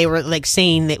point when they were like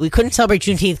saying that we couldn't celebrate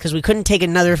Juneteenth because we couldn't take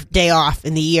another day off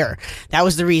in the year, that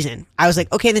was the reason. I was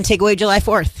like, okay, then take away July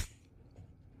 4th.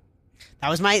 That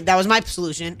was my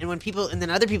solution. And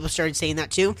then other people started saying that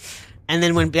too. And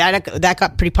then when that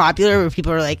got pretty popular, where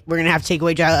people were like, we're going to have to take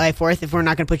away July 4th if we're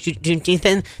not going to put Juneteenth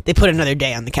in, they put another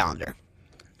day on the calendar.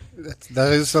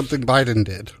 That is something Biden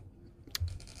did.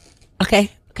 Okay.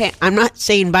 I'm not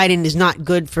saying Biden is not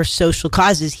good for social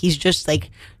causes. He's just like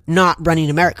not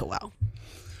running America well.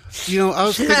 I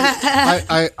was thinking,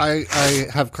 I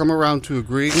have come around to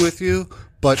agreeing with you,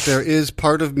 but there is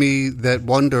part of me that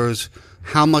wonders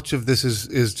how much of this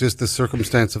is just the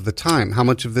circumstance of the time. How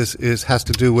much of this has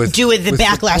to do with the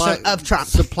backlash of Trump.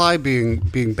 Supply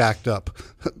being backed up,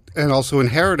 and also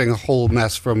inheriting a whole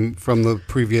mess from the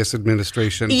previous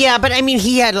administration. Yeah, but I mean,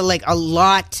 he had a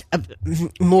lot of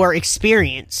more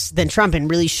experience than Trump, and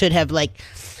really should have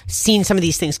seen some of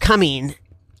these things coming.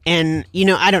 And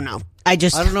I don't know. I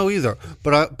don't know either.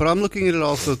 But I'm looking at it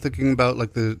also thinking about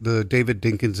the David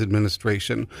Dinkins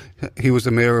administration. He was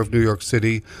the mayor of New York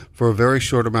City for a very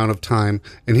short amount of time,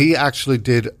 and he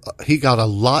got a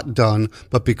lot done,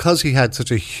 but because he had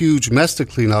such a huge mess to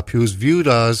clean up, he was viewed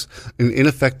as an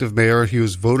ineffective mayor. He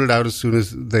was voted out as soon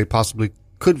as they possibly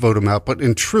could vote him out. But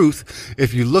in truth,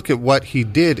 if you look at what he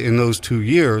did in those 2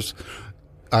 years,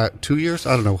 2 years?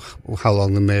 I don't know how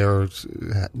long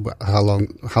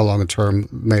how long a term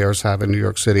mayors have in New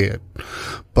York City.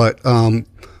 But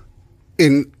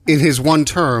in his one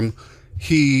term,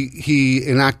 he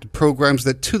enacted programs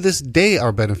that to this day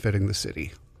are benefiting the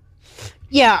city.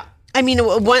 Yeah. I mean,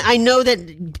 I know that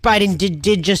Biden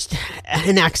did just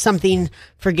enact something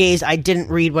for gays. I didn't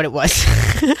read what it was.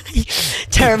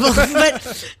 Terrible.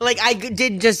 But I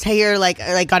did just hear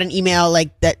got an email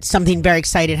that something very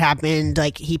excited happened.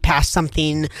 He passed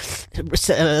something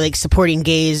supporting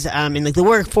gays in the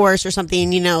workforce or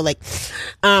something.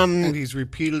 And he's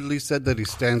repeatedly said that he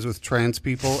stands with trans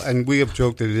people, and we have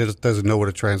joked that he doesn't know what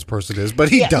a trans person is, but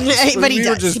he does. But he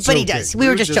does. We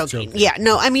were just joking. Yeah.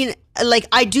 No. I mean,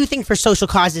 I do think for social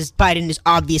causes, Biden is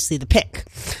obviously the pick.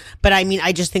 But I mean,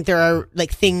 I just think there are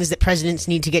things that presidents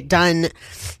need to get done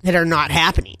that are not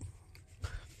happening.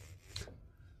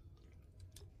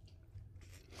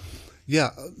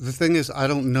 Yeah, the thing is, I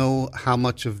don't know how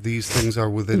much of these things are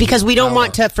within because we don't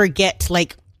want to forget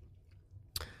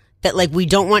that we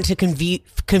don't want to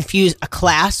confuse a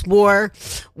class war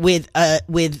with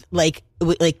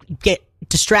get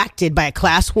distracted by a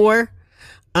class war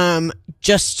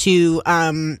just to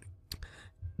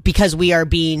because we are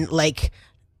being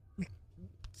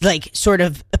sort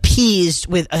of appeased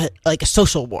with a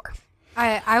social war.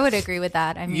 I would agree with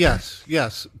that. I mean,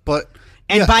 yes, but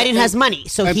Biden has money,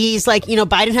 so he's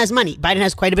Biden has money. Biden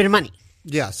has quite a bit of money.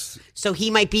 Yes, so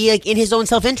he might be in his own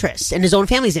self-interest and his own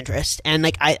family's interest,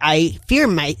 and I fear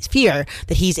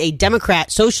that he's a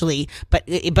Democrat socially,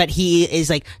 but he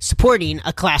is supporting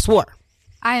a class war.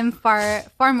 I am far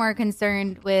more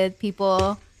concerned with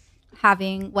people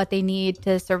having what they need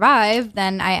to survive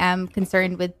than I am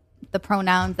concerned with the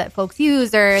pronouns that folks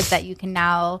use, or that you can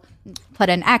now put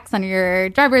an X on your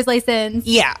driver's license.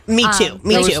 Yeah, me too.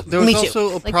 There was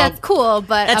also that's cool,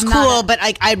 but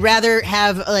I'd rather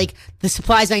have the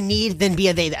supplies I need than be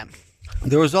a they them.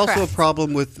 There was also Correct. a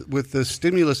problem with the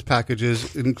stimulus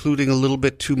packages, including a little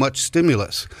bit too much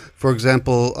stimulus. For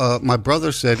example, my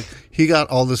brother said he got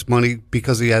all this money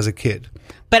because he has a kid.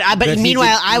 But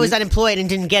meanwhile, I was unemployed and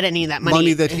didn't get any of that money.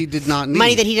 Money that he did not need.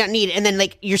 Money that he didn't need. And then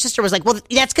your sister was like, well,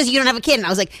 that's because you don't have a kid. And I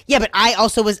was like, yeah, but I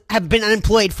also have been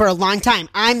unemployed for a long time.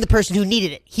 I'm the person who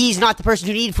needed it. He's not the person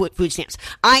who needed food stamps.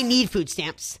 I need food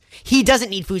stamps. He doesn't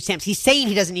need food stamps. He's saying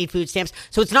he doesn't need food stamps.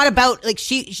 So it's not about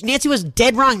Nancy was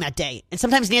dead wrong that day. And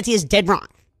sometimes Nancy is dead wrong.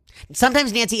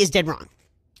 Sometimes Nancy is dead wrong.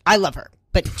 I love her,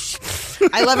 but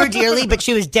I love her dearly, but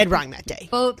she was dead wrong that day.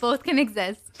 Both can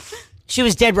exist. She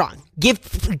was dead wrong. Give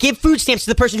food stamps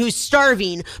to the person who's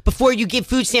starving before you give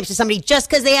food stamps to somebody just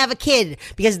because they have a kid,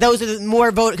 because those are the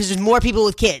more vote, because there's more people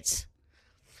with kids,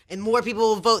 and more people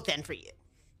will vote then for you.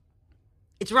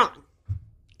 It's wrong.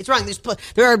 It's wrong.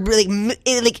 There are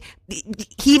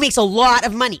he makes a lot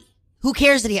of money. Who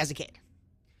cares that he has a kid?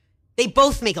 They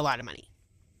both make a lot of money,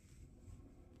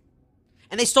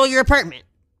 and they stole your apartment.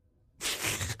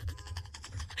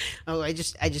 Oh, I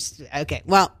just okay.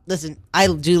 Well, listen, I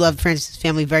do love Francis'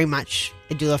 family very much.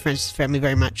 I just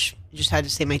had to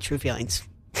say my true feelings.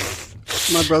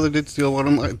 My brother did steal an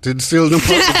apartment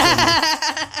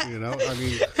from me. You know, I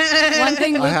mean, One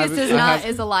thing Lucas haven't- is I not have-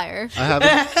 is a liar. I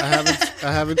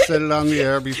haven't said it on the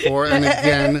air before. And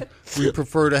again, we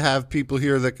prefer to have people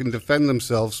here that can defend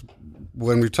themselves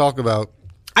when we talk about.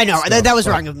 I know Stuff, that was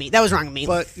but- wrong of me. That was wrong of me.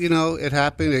 But you know, it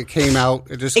happened. It came out.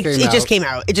 It just came out. It just came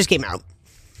out. It just came out.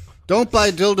 Don't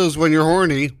buy dildos when you're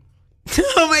horny.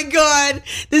 Oh my god!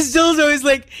 This dildo is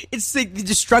like it's like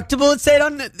destructible. It said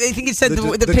on. I think it said the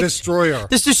The pic- destroyer.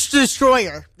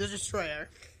 destroyer. The destroyer.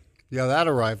 Yeah, that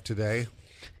arrived today.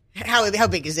 How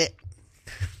big is it?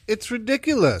 It's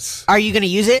ridiculous. Are you going to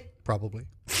use it? Probably.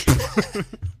 So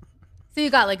you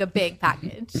got like a big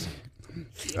package.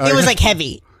 It was like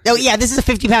heavy. Oh yeah, this is a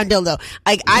 50-pound dildo.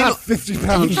 Like I Not 50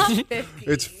 pounds. Not 50.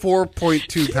 It's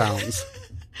 4.2 pounds.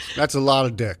 That's a lot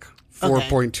of dick.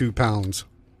 4.2 pounds.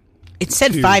 it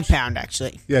said huge. 5-pound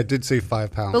actually. Yeah, it did say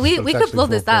 5 pounds. But we it's could actually blow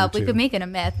this up. We 4.2. could make it a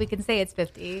myth. We can say it's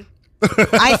 50.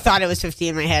 I thought it was 50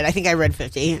 in my head. I think I read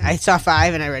 50. I saw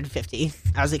 5 and I read 50.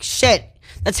 I was like, shit,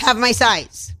 that's half my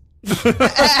size.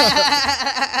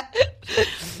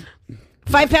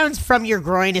 5 pounds from your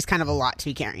groin is kind of a lot to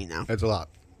be carrying, though. That's a lot.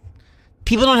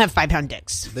 People don't have 5-pound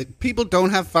dicks. People don't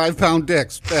have 5-pound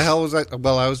dicks. The hell was that?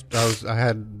 Well, I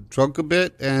had drunk a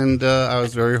bit and I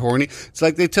was very horny. It's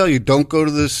like they tell you, don't go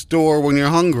to the store when you're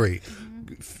hungry.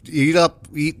 Eat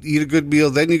a good meal,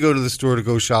 then you go to the store to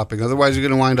go shopping. Otherwise, you're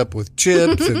going to wind up with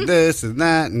chips and this and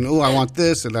that, and I want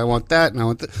this and I want that and I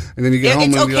want that, and then you get home It's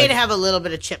and you're okay like, to have a little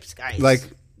bit of chips, guys.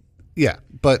 yeah,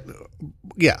 but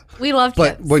We love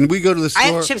but chips. when we go to the store, I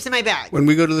have chips in my bag. when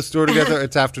we go to the store together,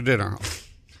 it's after dinner.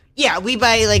 Yeah, we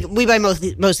buy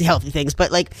mostly healthy things,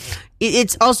 but like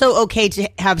it's also okay to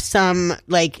have some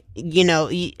like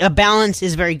a balance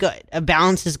is very good. A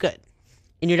balance is good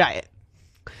in your diet,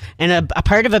 and a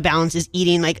part of a balance is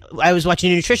eating. Like I was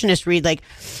watching a nutritionist read like,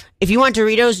 if you want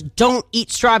Doritos, don't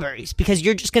eat strawberries because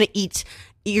you're going to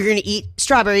eat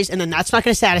strawberries and then that's not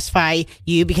going to satisfy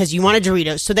you because you wanted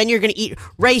Doritos. So then you're going to eat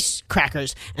rice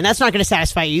crackers and that's not going to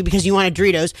satisfy you because you wanted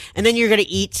Doritos. And then you're going to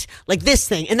eat like this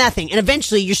thing and that thing. And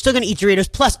eventually you're still going to eat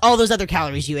Doritos plus all those other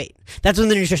calories you ate. That's what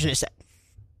the nutritionist said.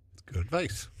 Good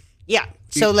advice. Yeah.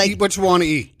 So eat what you want to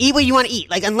eat. Eat what you want to eat.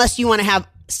 Like unless you want to have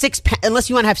 6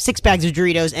 bags of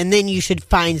Doritos, and then you should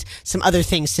find some other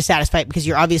things to satisfy it because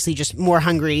you're obviously just more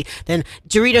hungry than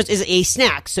Doritos is a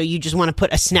snack. So you just want to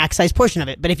put a snack size portion of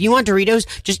it. But if you want Doritos,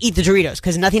 just eat the Doritos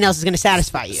because nothing else is going to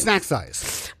satisfy you. Snack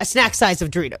size. A snack size of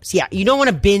Doritos. Yeah. You don't want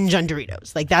to binge on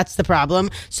Doritos. Like that's the problem.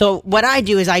 So what I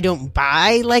do is I don't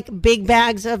buy like big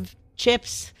bags of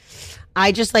chips.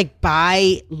 I just like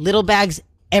buy little bags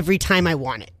every time I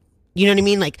want it. You know what I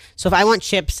mean? Like, so if I want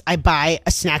chips, I buy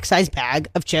a snack size bag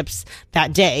of chips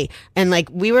that day. And like,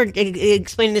 we were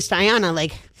explaining this to Ayana,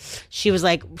 like, she was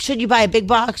like, should you buy a big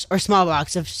box or small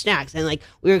box of snacks? And like,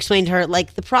 we were explaining to her,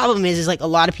 like, the problem is like a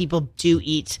lot of people do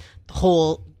eat the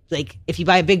whole, like, if you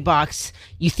buy a big box,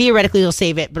 you theoretically will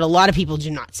save it, but a lot of people do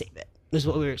not save it, is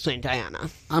what we were explaining to Ayana.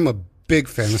 I'm a big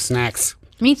fan of snacks.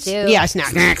 Me too. Yeah,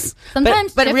 snacks.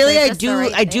 Sometimes but chips really, are I just do the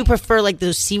right I do thing. prefer like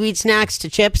those seaweed snacks to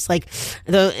chips, like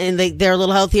and they're a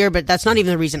little healthier. But that's not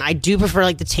even the reason. I do prefer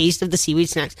like the taste of the seaweed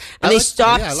snacks, and I they like-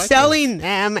 stopped yeah, I like selling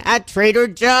them at Trader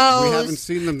Joe's. We haven't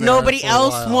seen them there Nobody for a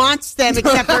else while. wants them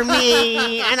except for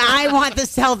me, and I want the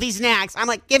healthy snacks. I'm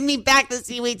like, give me back the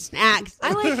seaweed snacks.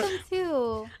 I like them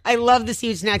too. I love the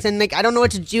seaweed snacks, and like I don't know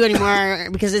what to do anymore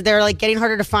because they're like getting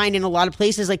harder to find in a lot of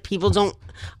places. Like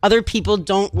other people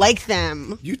don't like them.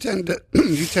 You tend to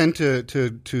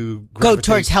Go gravitate-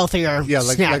 towards healthier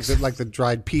snacks. like the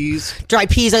dried peas. Dried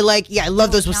peas, I like. Yeah, I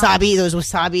love those wasabi. Those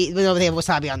wasabi. They have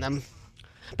wasabi on them.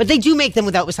 But they do make them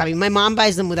without wasabi. My mom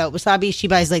buys them without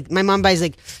wasabi. My mom buys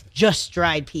like just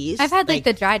dried peas. I've had like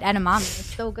the dried edamame.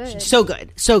 It's so good. so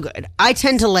good, so good. I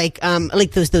tend to like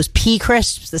those pea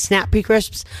crisps, the Snap pea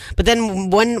crisps. But then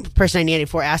one person I nannied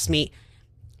for asked me,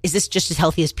 "Is this just as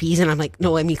healthy as peas?" And I'm like,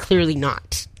 "No, I mean clearly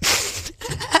not."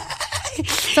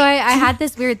 So I had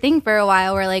this weird thing for a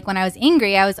while where like when I was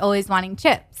angry, I was always wanting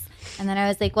chips. And then I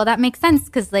was like, well, that makes sense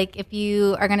because like if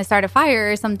you are going to start a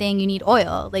fire or something, you need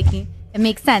oil. Like it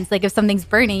makes sense. Like if something's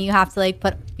burning, you have to like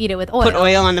feed it with oil. Put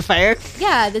oil on the fire.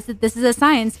 Yeah, this is a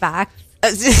science fact.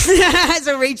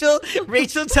 So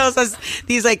Rachel tells us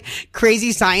these like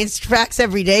crazy science facts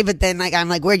every day, but then like I'm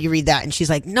like, where'd you read that? And she's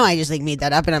like, no, I just like made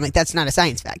that up. And I'm like, that's not a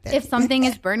science fact. Then. If something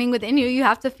is burning within you, you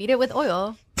have to feed it with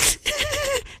oil.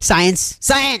 Science.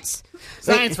 Science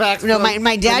facts No, from-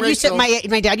 my dad from used to Rachel.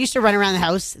 my dad used to run around the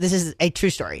house. This is a true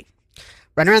story.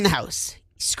 Run around the house,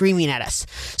 screaming at us,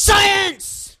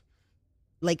 science!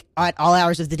 Like at all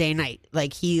hours of the day and night.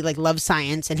 Like he like loves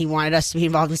science and he wanted us to be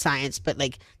involved in science, but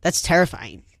like that's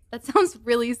terrifying. That sounds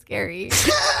really scary.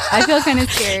 I feel kind of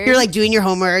scared. You're like doing your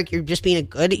homework. You're just being a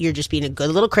good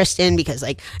little Kristen because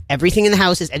like everything in the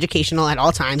house is educational at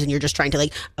all times, and you're just trying to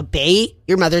like obey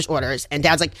your mother's orders. And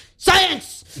Dad's like,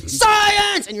 science,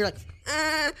 science, and you're like,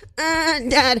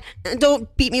 Dad,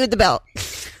 don't beat me with the belt.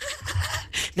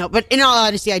 No, but in all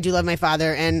honesty, I do love my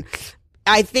father, and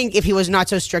I think if he was not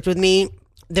so strict with me,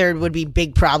 there would be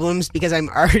big problems because I'm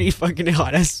already fucking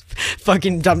hot as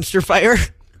fucking dumpster fire.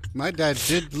 My dad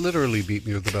did literally beat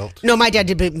me with the belt. No, my dad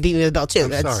did beat me with the belt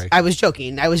too. Sorry. I was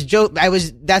joking.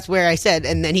 That's where I said,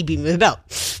 and then he beat me with the belt.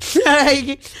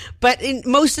 But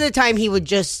most of the time, he would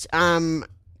just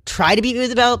try to beat me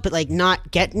with the belt, but like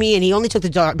not get me. And he only took the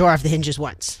door off the hinges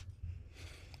once.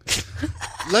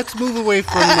 Let's move away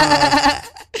from.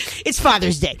 It's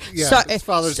Father's Day. Yeah, it's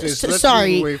Father's Day. So let's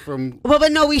sorry. move away from. Well,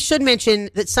 but no, we should mention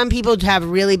that some people have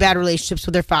really bad relationships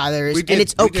with their fathers, We did- and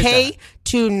it's we did okay that.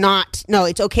 to not. No,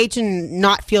 it's okay to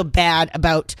not feel bad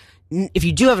about. If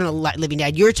you do have a living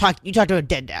dad, you talked about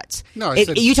dead dads. No, I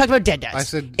said- you talked about dead dads. I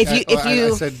said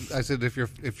I said if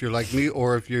you're like me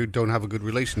or if you don't have a good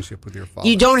relationship with your father.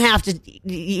 you don't have to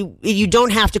you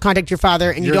don't have to contact your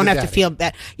father, and you You're don't the have to daddy. feel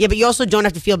bad. Yeah, but you also don't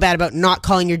have to feel bad about not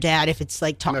calling your dad if it's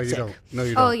like No, toxic. you don't. No,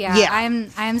 you don't. Oh yeah. Yeah. I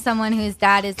am someone whose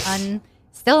dad is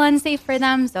still unsafe for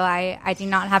them, so I do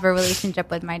not have a relationship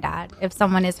with my dad. If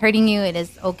someone is hurting you, it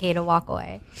is okay to walk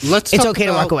away. It's It's okay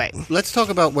to walk away. Let's talk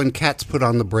about when cats put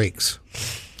on the brakes.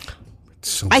 It's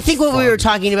so I think what we fun. were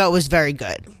talking about was very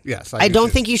good. Yes, I do don't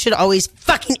too. think you should always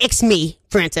fucking ix me,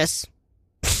 Francis.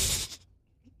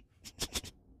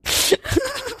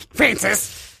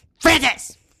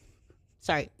 Francis.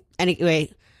 Sorry.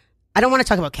 Anyway, I don't want to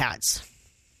talk about cats.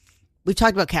 We've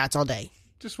talked about cats all day.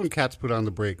 Just when cats put on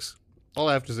the brakes. All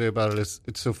I have to say about it is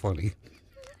it's so funny.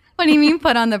 What do you mean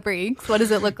put on the brakes? What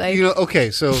does it look like? You know, okay,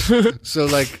 so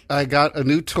like I got a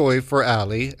new toy for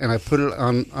Allie and I put it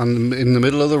on in the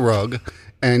middle of the rug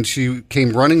and she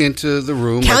came running into the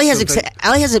room. Allie like has something-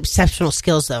 Allie has exceptional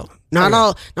skills, though. Not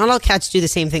Oh, yeah. all cats do the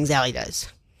same things Allie does.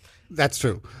 That's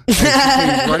true. And she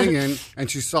came running in and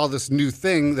she saw this new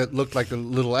thing that looked like a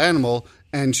little animal.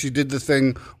 And she did the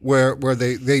thing where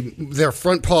their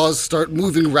front paws start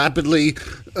moving rapidly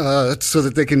so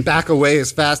that they can back away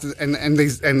as fast and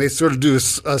they sort of do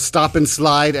a stop and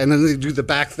slide and then they do the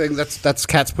back thing. That's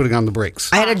cats putting on the brakes.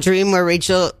 I had a dream where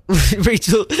Rachel.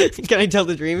 Can I tell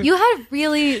the dream? You had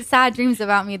really sad dreams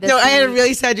about me this No, week. I had a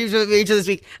really sad dream with Rachel this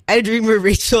week. I had a dream where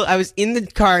Rachel, I was in the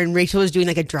car and Rachel was doing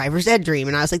like a driver's ed dream.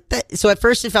 And I was like, so at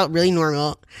first it felt really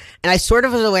normal. And I sort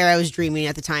of was aware I was dreaming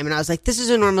at the time. And I was like, this is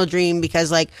a normal dream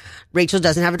because like Rachel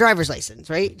doesn't have a driver's license,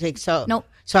 right? Like, so, Nope.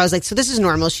 So I was like, so this is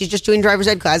normal. She's just doing driver's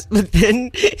ed class. But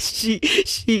then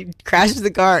she crashes the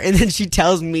car and then she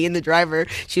tells me and the driver,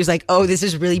 she was like, oh, this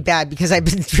is really bad because I've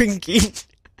been drinking.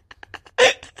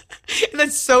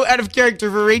 That's so out of character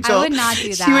for Rachel. I would not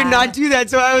do She would that. not do that.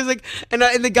 So I was like, and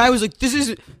the guy was like, this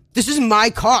is my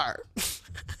car.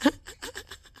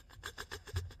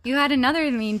 You had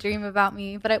another mean dream about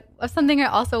me, but of something I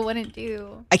also wouldn't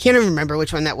do. I can't even remember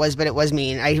which one that was, but it was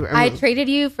mean. I traded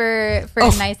you for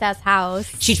a nice ass house.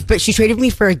 she traded me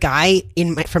for a guy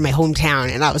from my hometown,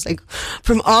 and I was like,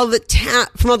 from all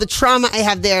the trauma I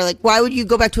have there, like, why would you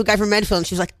go back to a guy from Medfield? And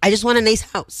she was like, I just want a nice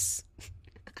house.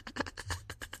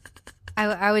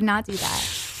 I would not do that.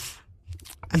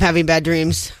 I'm having bad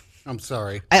dreams. I'm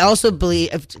sorry. I also believe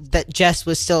that Jess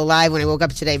was still alive when I woke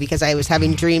up today because I was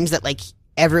having dreams that like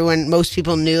most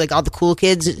people knew, like all the cool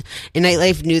kids in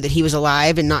nightlife knew that he was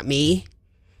alive and not me.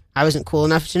 I wasn't cool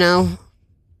enough to know.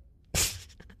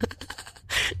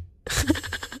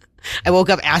 I woke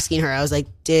up asking her, I was like,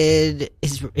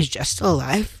 is Jess still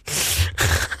alive?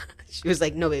 She was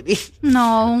like, no, baby.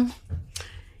 No.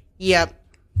 Yep.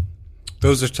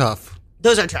 Those are tough.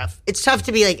 Those are tough. It's tough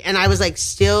to be like, and I was like,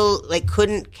 still like,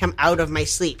 couldn't come out of my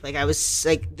sleep. Like I was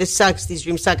like, this sucks. These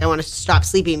dreams suck. I want to stop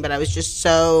sleeping, but I was just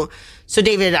so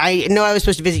David, I know I was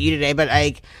supposed to visit you today, but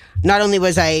not only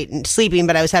was I sleeping,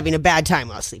 but I was having a bad time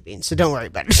while sleeping. So don't worry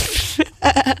about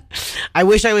it. I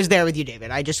wish I was there with you,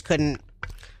 David. I just couldn't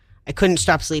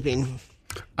stop sleeping.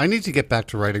 I need to get back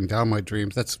to writing down my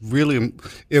dreams. That's really,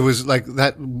 it was like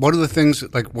that. One of the things,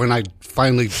 like when I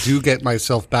finally do get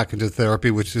myself back into therapy,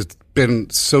 which has been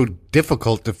so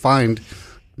difficult to find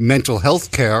mental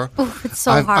health care. Oh, it's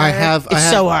so hard. It's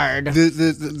so hard.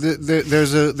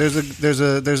 There's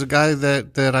a guy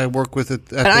that I work with at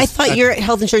But I thought your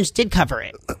health insurance did cover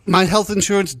it. my health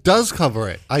insurance does cover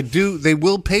it. I do. They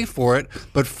will pay for it,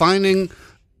 but finding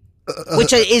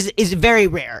Which is very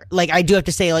rare. Like I do have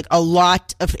to say, like a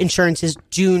lot of insurances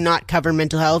do not cover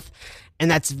mental health,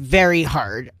 and that's very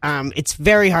hard. It's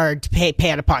very hard to pay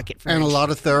out of pocket for And it. a lot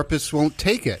of therapists won't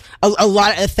take it. A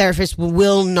lot of therapists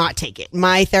will not take it.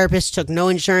 My therapist took no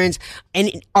insurance,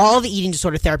 and all the eating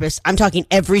disorder therapists, I'm talking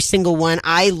every single one.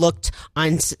 I looked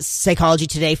on Psychology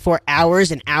Today for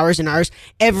hours and hours and hours.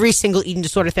 Every single eating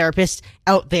disorder therapist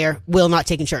out there will not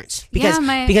take insurance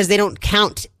because they don't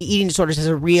count eating disorders as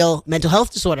a real mental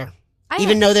health disorder.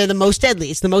 Even though they're the most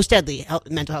deadly. It's the most deadly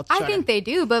mental health disorder. I think they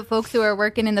do, but folks who are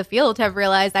working in the field have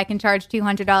realized I can charge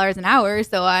 $200 an hour,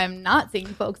 so I'm not seeing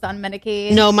folks on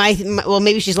Medicaid. No, well,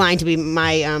 maybe she's lying to me.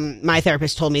 My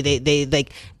therapist told me they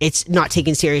like it's not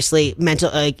taken seriously.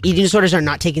 Eating disorders are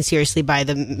not taken seriously by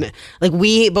the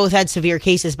we both had severe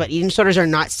cases, but eating disorders are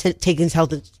not taken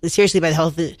seriously by the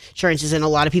health insurances, and a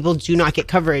lot of people do not get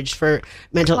coverage for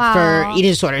for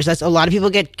eating disorders. That's a lot of people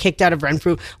get kicked out of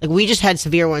Renfrew. Like we just had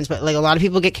severe ones, but a lot of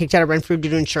people get kicked out of Renfrew due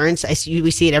to insurance.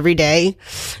 We see it every day.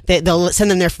 They'll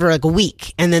send them there for like a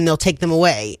week, and then they'll take them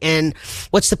away. And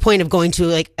what's the point of going to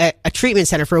like a treatment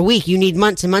center for a week? You need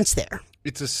months and months there.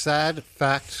 It's a sad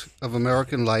fact of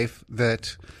American life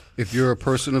that if you're a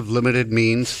person of limited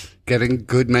means, getting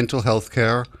good mental health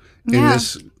care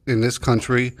in this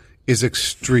country is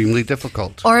extremely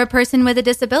difficult. Or a person with a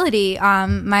disability.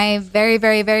 My very,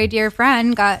 very, very dear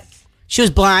friend She was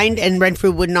blind, and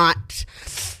Renfrew would not.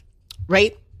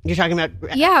 Right? You're talking about...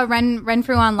 Yeah,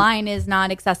 Renfrew Online is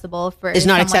not accessible for it's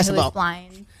not someone accessible. who is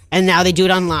blind. And now they do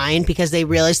it online because they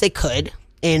realized they could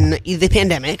in the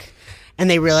pandemic, and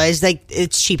they realized like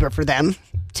it's cheaper for them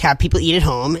to have people eat at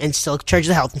home and still charge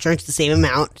the health insurance the same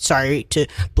amount. Sorry to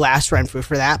blast Renfrew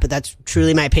for that, but that's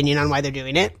truly my opinion on why they're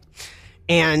doing it.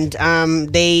 And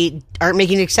they aren't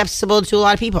making it accessible to a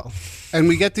lot of people. And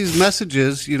we get these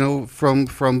messages, from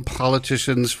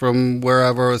politicians from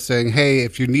wherever saying, hey,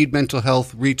 if you need mental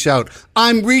health, reach out.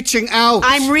 I'm reaching out.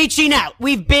 I'm reaching out.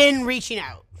 We've been reaching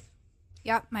out.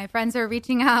 Yep, my friends are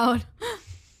reaching out.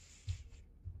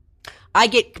 I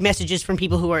get messages from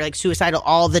people who are like suicidal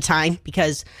all the time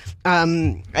because,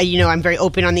 I'm very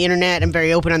open on the internet. I'm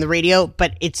very open on the radio,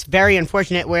 but it's very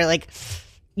unfortunate where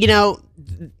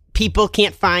people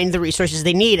can't find the resources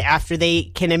they need after they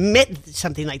can admit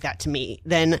something like that to me.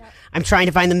 Then I'm trying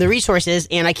to find them the resources,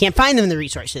 and I can't find them the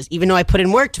resources, even though I put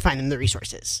in work to find them the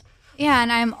resources. Yeah, and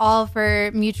I'm all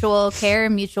for mutual care,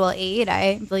 mutual aid.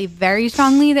 I believe very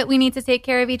strongly that we need to take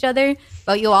care of each other,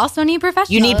 but you also need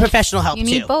professional. You need professional help, You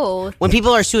need both. When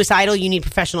people are suicidal, you need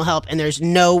professional help, and there's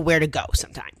nowhere to go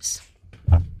sometimes.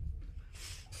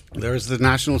 There is the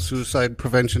National Suicide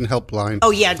Prevention Helpline.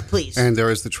 Oh, yeah, please. And there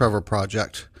is the Trevor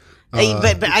Project.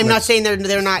 But I'm not saying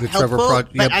they're not helpful.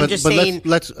 I'm just saying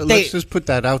let's just put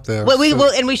that out there. Well,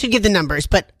 we should give the numbers,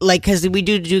 but because we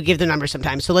do give the numbers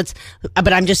sometimes. So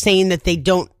but I'm just saying that they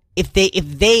don't. If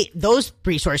those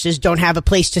resources don't have a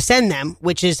place to send them,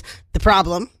 which is the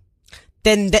problem,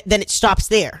 then it stops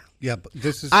there. Yeah, but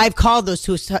I've called those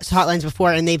two hotlines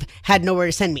before, and they've had nowhere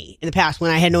to send me in the past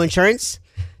when I had no insurance.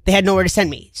 They had nowhere to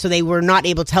send me, so they were not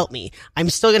able to help me.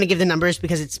 I'm still going to give the numbers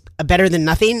because it's better than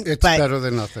nothing. It's better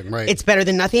than nothing, right? It's better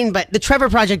than nothing, but the Trevor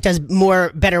Project does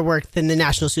better work than the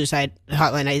National Suicide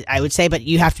Hotline, I would say, but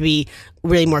you have to be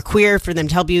really more queer for them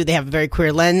to help you. They have a very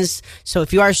queer lens, so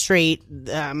if you are straight,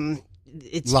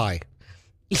 it's... Lie.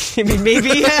 I mean,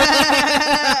 maybe...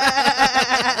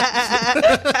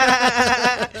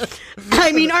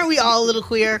 I mean, aren't we all a little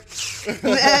queer?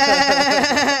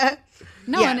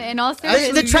 No, Yeah. and also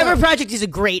The Trevor Project is a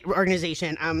great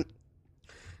organization.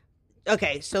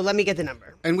 Okay, so let me get the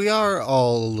number. And we are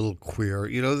all a little queer.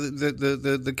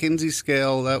 The Kinsey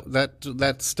scale,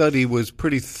 that study was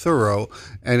pretty thorough,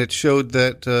 and it showed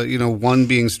that 1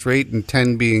 being straight and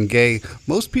 10 being gay.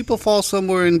 Most people fall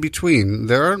somewhere in between.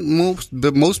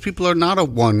 Most people are not a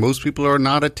 1. Most people are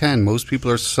not a 10. Most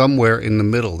people are somewhere in the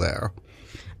middle there.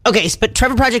 Okay, but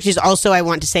Trevor Project is also, I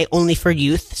want to say, only for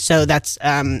youth. So that's,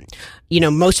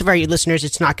 most of our listeners,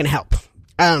 it's not going to help.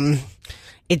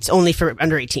 It's only for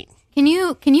under 18. Can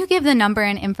you give the number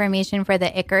and information for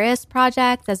the Icarus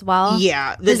Project as well?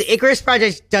 Yeah, the Icarus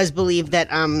Project does believe that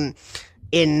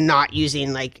in not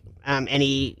using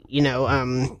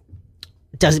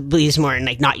does believes more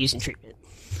in not using treatment.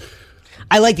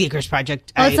 I like the Icarus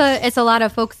Project. Well, it's a lot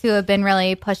of folks who have been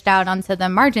really pushed out onto the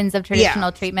margins of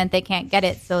traditional treatment. They can't get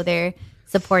it, so they're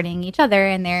supporting each other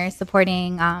and they're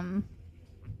supporting. I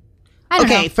don't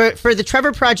know. For the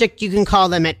Trevor Project, you can call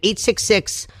them at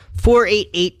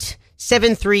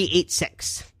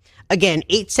 866-488-7386. Again,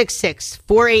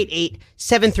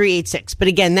 866-488-7386. But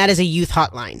again, that is a youth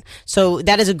hotline. So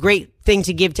that is a great thing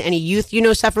to give to any youth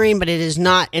suffering, but it is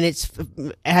not, and it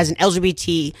has an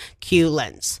LGBTQ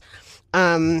lens.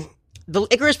 the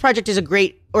Icarus Project is a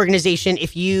great organization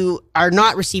if you are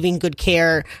not receiving good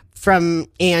care from,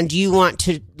 and you want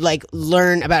to like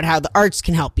learn about how the arts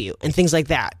can help you and things like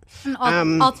that.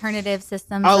 And alternative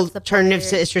systems Alternative of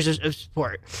support. systems of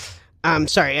support.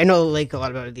 Sorry, I know like a lot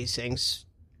about these things.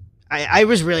 I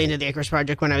was really into the Icarus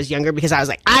Project when I was younger because I was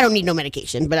like, I don't need no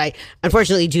medication, but I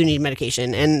unfortunately do need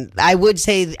medication. And I would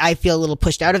say I feel a little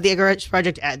pushed out of the Icarus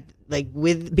Project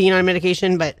with being on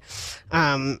medication, but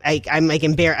I'm like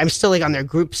embarrassed. I'm still like on their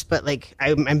groups, but like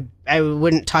I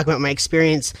wouldn't talk about my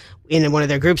experience in one of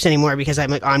their groups anymore because I'm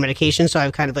like on medication. So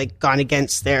I've kind of like gone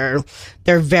against they're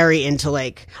very into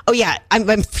like, oh yeah,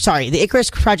 I'm sorry. The Icarus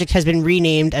Project has been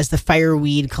renamed as the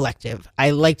Fireweed Collective. I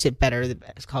liked it better.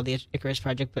 It's called the Icarus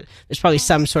Project, but there's probably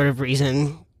some sort of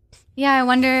reason. Yeah, I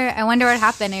wonder what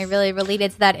happened. I really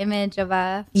related to that image of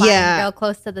a flying real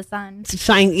close to the sun.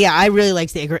 Fine. Yeah, I really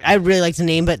liked the Icarus. I really liked the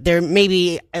name, but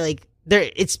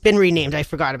it's been renamed. I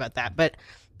forgot about that. But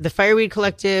the Fireweed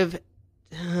Collective,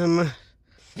 I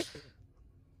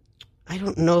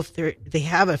don't know if they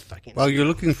have a fucking. While you're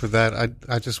looking for that,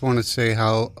 I just want to say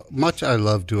how much I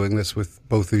love doing this with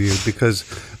both of you because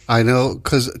I know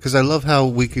because I love how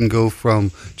we can go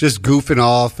from just goofing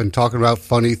off and talking about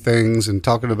funny things and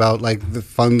talking about like the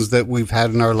funs that we've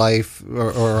had in our life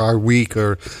or our week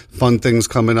or fun things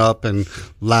coming up and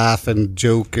laugh and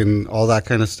joke and all that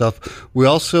kind of stuff. We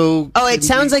also it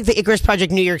sounds like the Icarus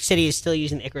Project New York City is still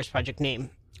using the Icarus Project name.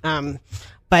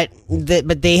 But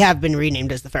they have been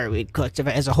renamed as the Fireweed Collective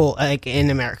as a whole, like in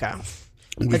America.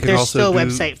 But there's still a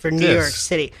website for New York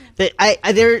City.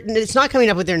 It's not coming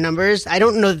up with their numbers. I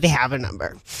don't know that they have a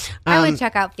number. I would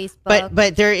check out Facebook.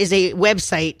 But there is a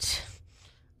website.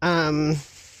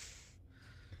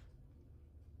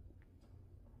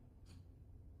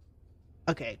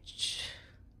 Okay.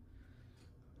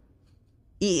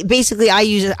 Basically,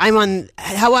 I'm on,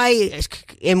 how I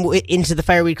am into the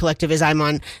Fireweed Collective is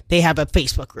they have a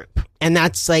Facebook group. And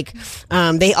that's like,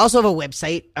 they also have a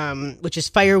website, which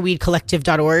is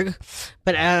fireweedcollective.org.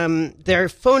 But their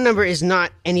phone number is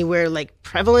not anywhere like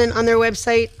prevalent on their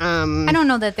website. I don't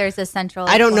know that there's a central.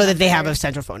 I don't know that they have a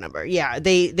central phone number. Yeah,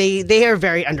 they are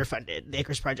very underfunded, the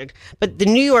Icarus Project. But the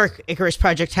New York Icarus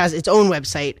Project has its own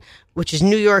website, which is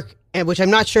New York, which I'm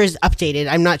not sure is updated.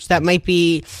 that might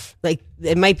be like,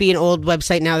 it might be an old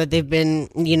website now that they've been,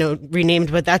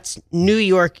 renamed, but that's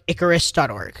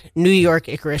NewYorkIcarus.org.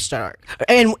 NewYorkIcarus.org.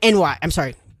 NY, I'm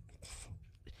sorry.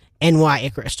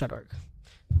 NYIcarus.org.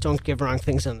 Don't give wrong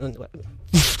things on the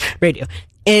radio.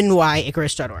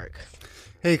 NYIcarus.org.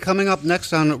 Hey, coming up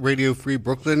next on Radio Free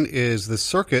Brooklyn is The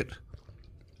Circuit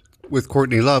with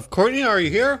Courtney Love. Courtney, are you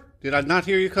here? Did I not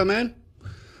hear you come in?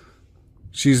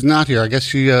 She's not here. I guess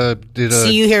she did a...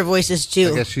 See, you hear voices,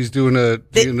 too. I guess she's doing a...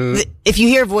 if you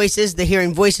hear voices, the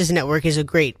Hearing Voices Network is a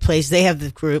great place. They have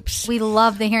the groups. We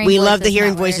love the Hearing Voices Network. We love the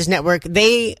Hearing Voices Network.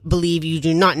 They believe you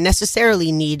do not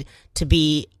necessarily need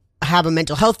to have a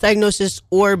mental health diagnosis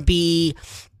or be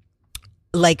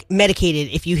like medicated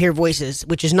if you hear voices,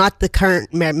 which is not the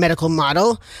current medical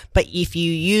model. But if you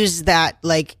use that,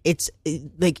 like it's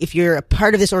like if you're a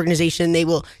part of this organization, they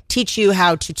will teach you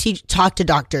how to talk to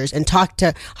doctors and talk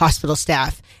to hospital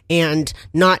staff and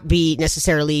not be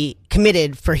necessarily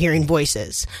committed for hearing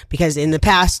voices, because in the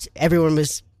past everyone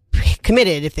was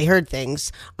committed if they heard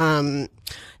things.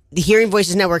 The Hearing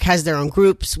Voices Network has their own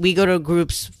groups. We go to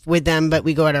groups with them, but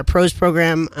we go at our pros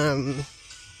program.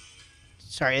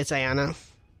 Sorry, it's Ayana.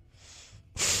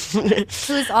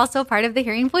 Who is also part of the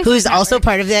Hearing Voices Who's Network. Also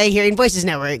part of the Hearing Voices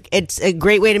Network. It's a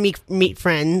great way to meet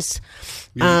friends.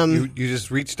 You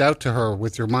just reached out to her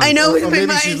with your mind. I know, with or my maybe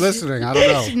mind. She's listening. I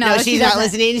don't know. No, she's not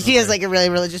listening. She has like a really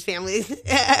religious family. We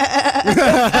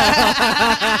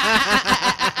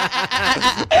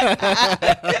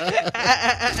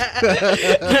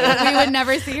would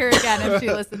never see her again if she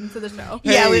listened to the show.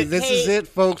 Hey, this is it,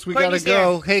 folks. We gotta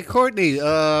go. Hey, Courtney,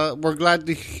 I'm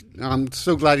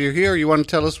so glad you're here. You want to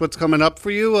tell us what's coming up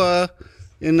for you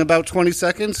in about 20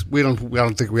 seconds? I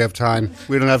don't think we have time.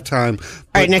 We don't have time. But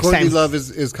all right, next Courtney time. Love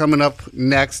is coming up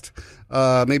next.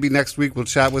 Maybe next week we'll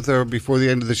chat with her before the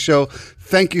end of the show.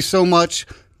 Thank you so much,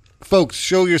 folks.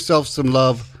 Show yourself some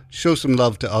love. Show some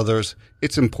love to others.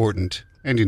 It's important.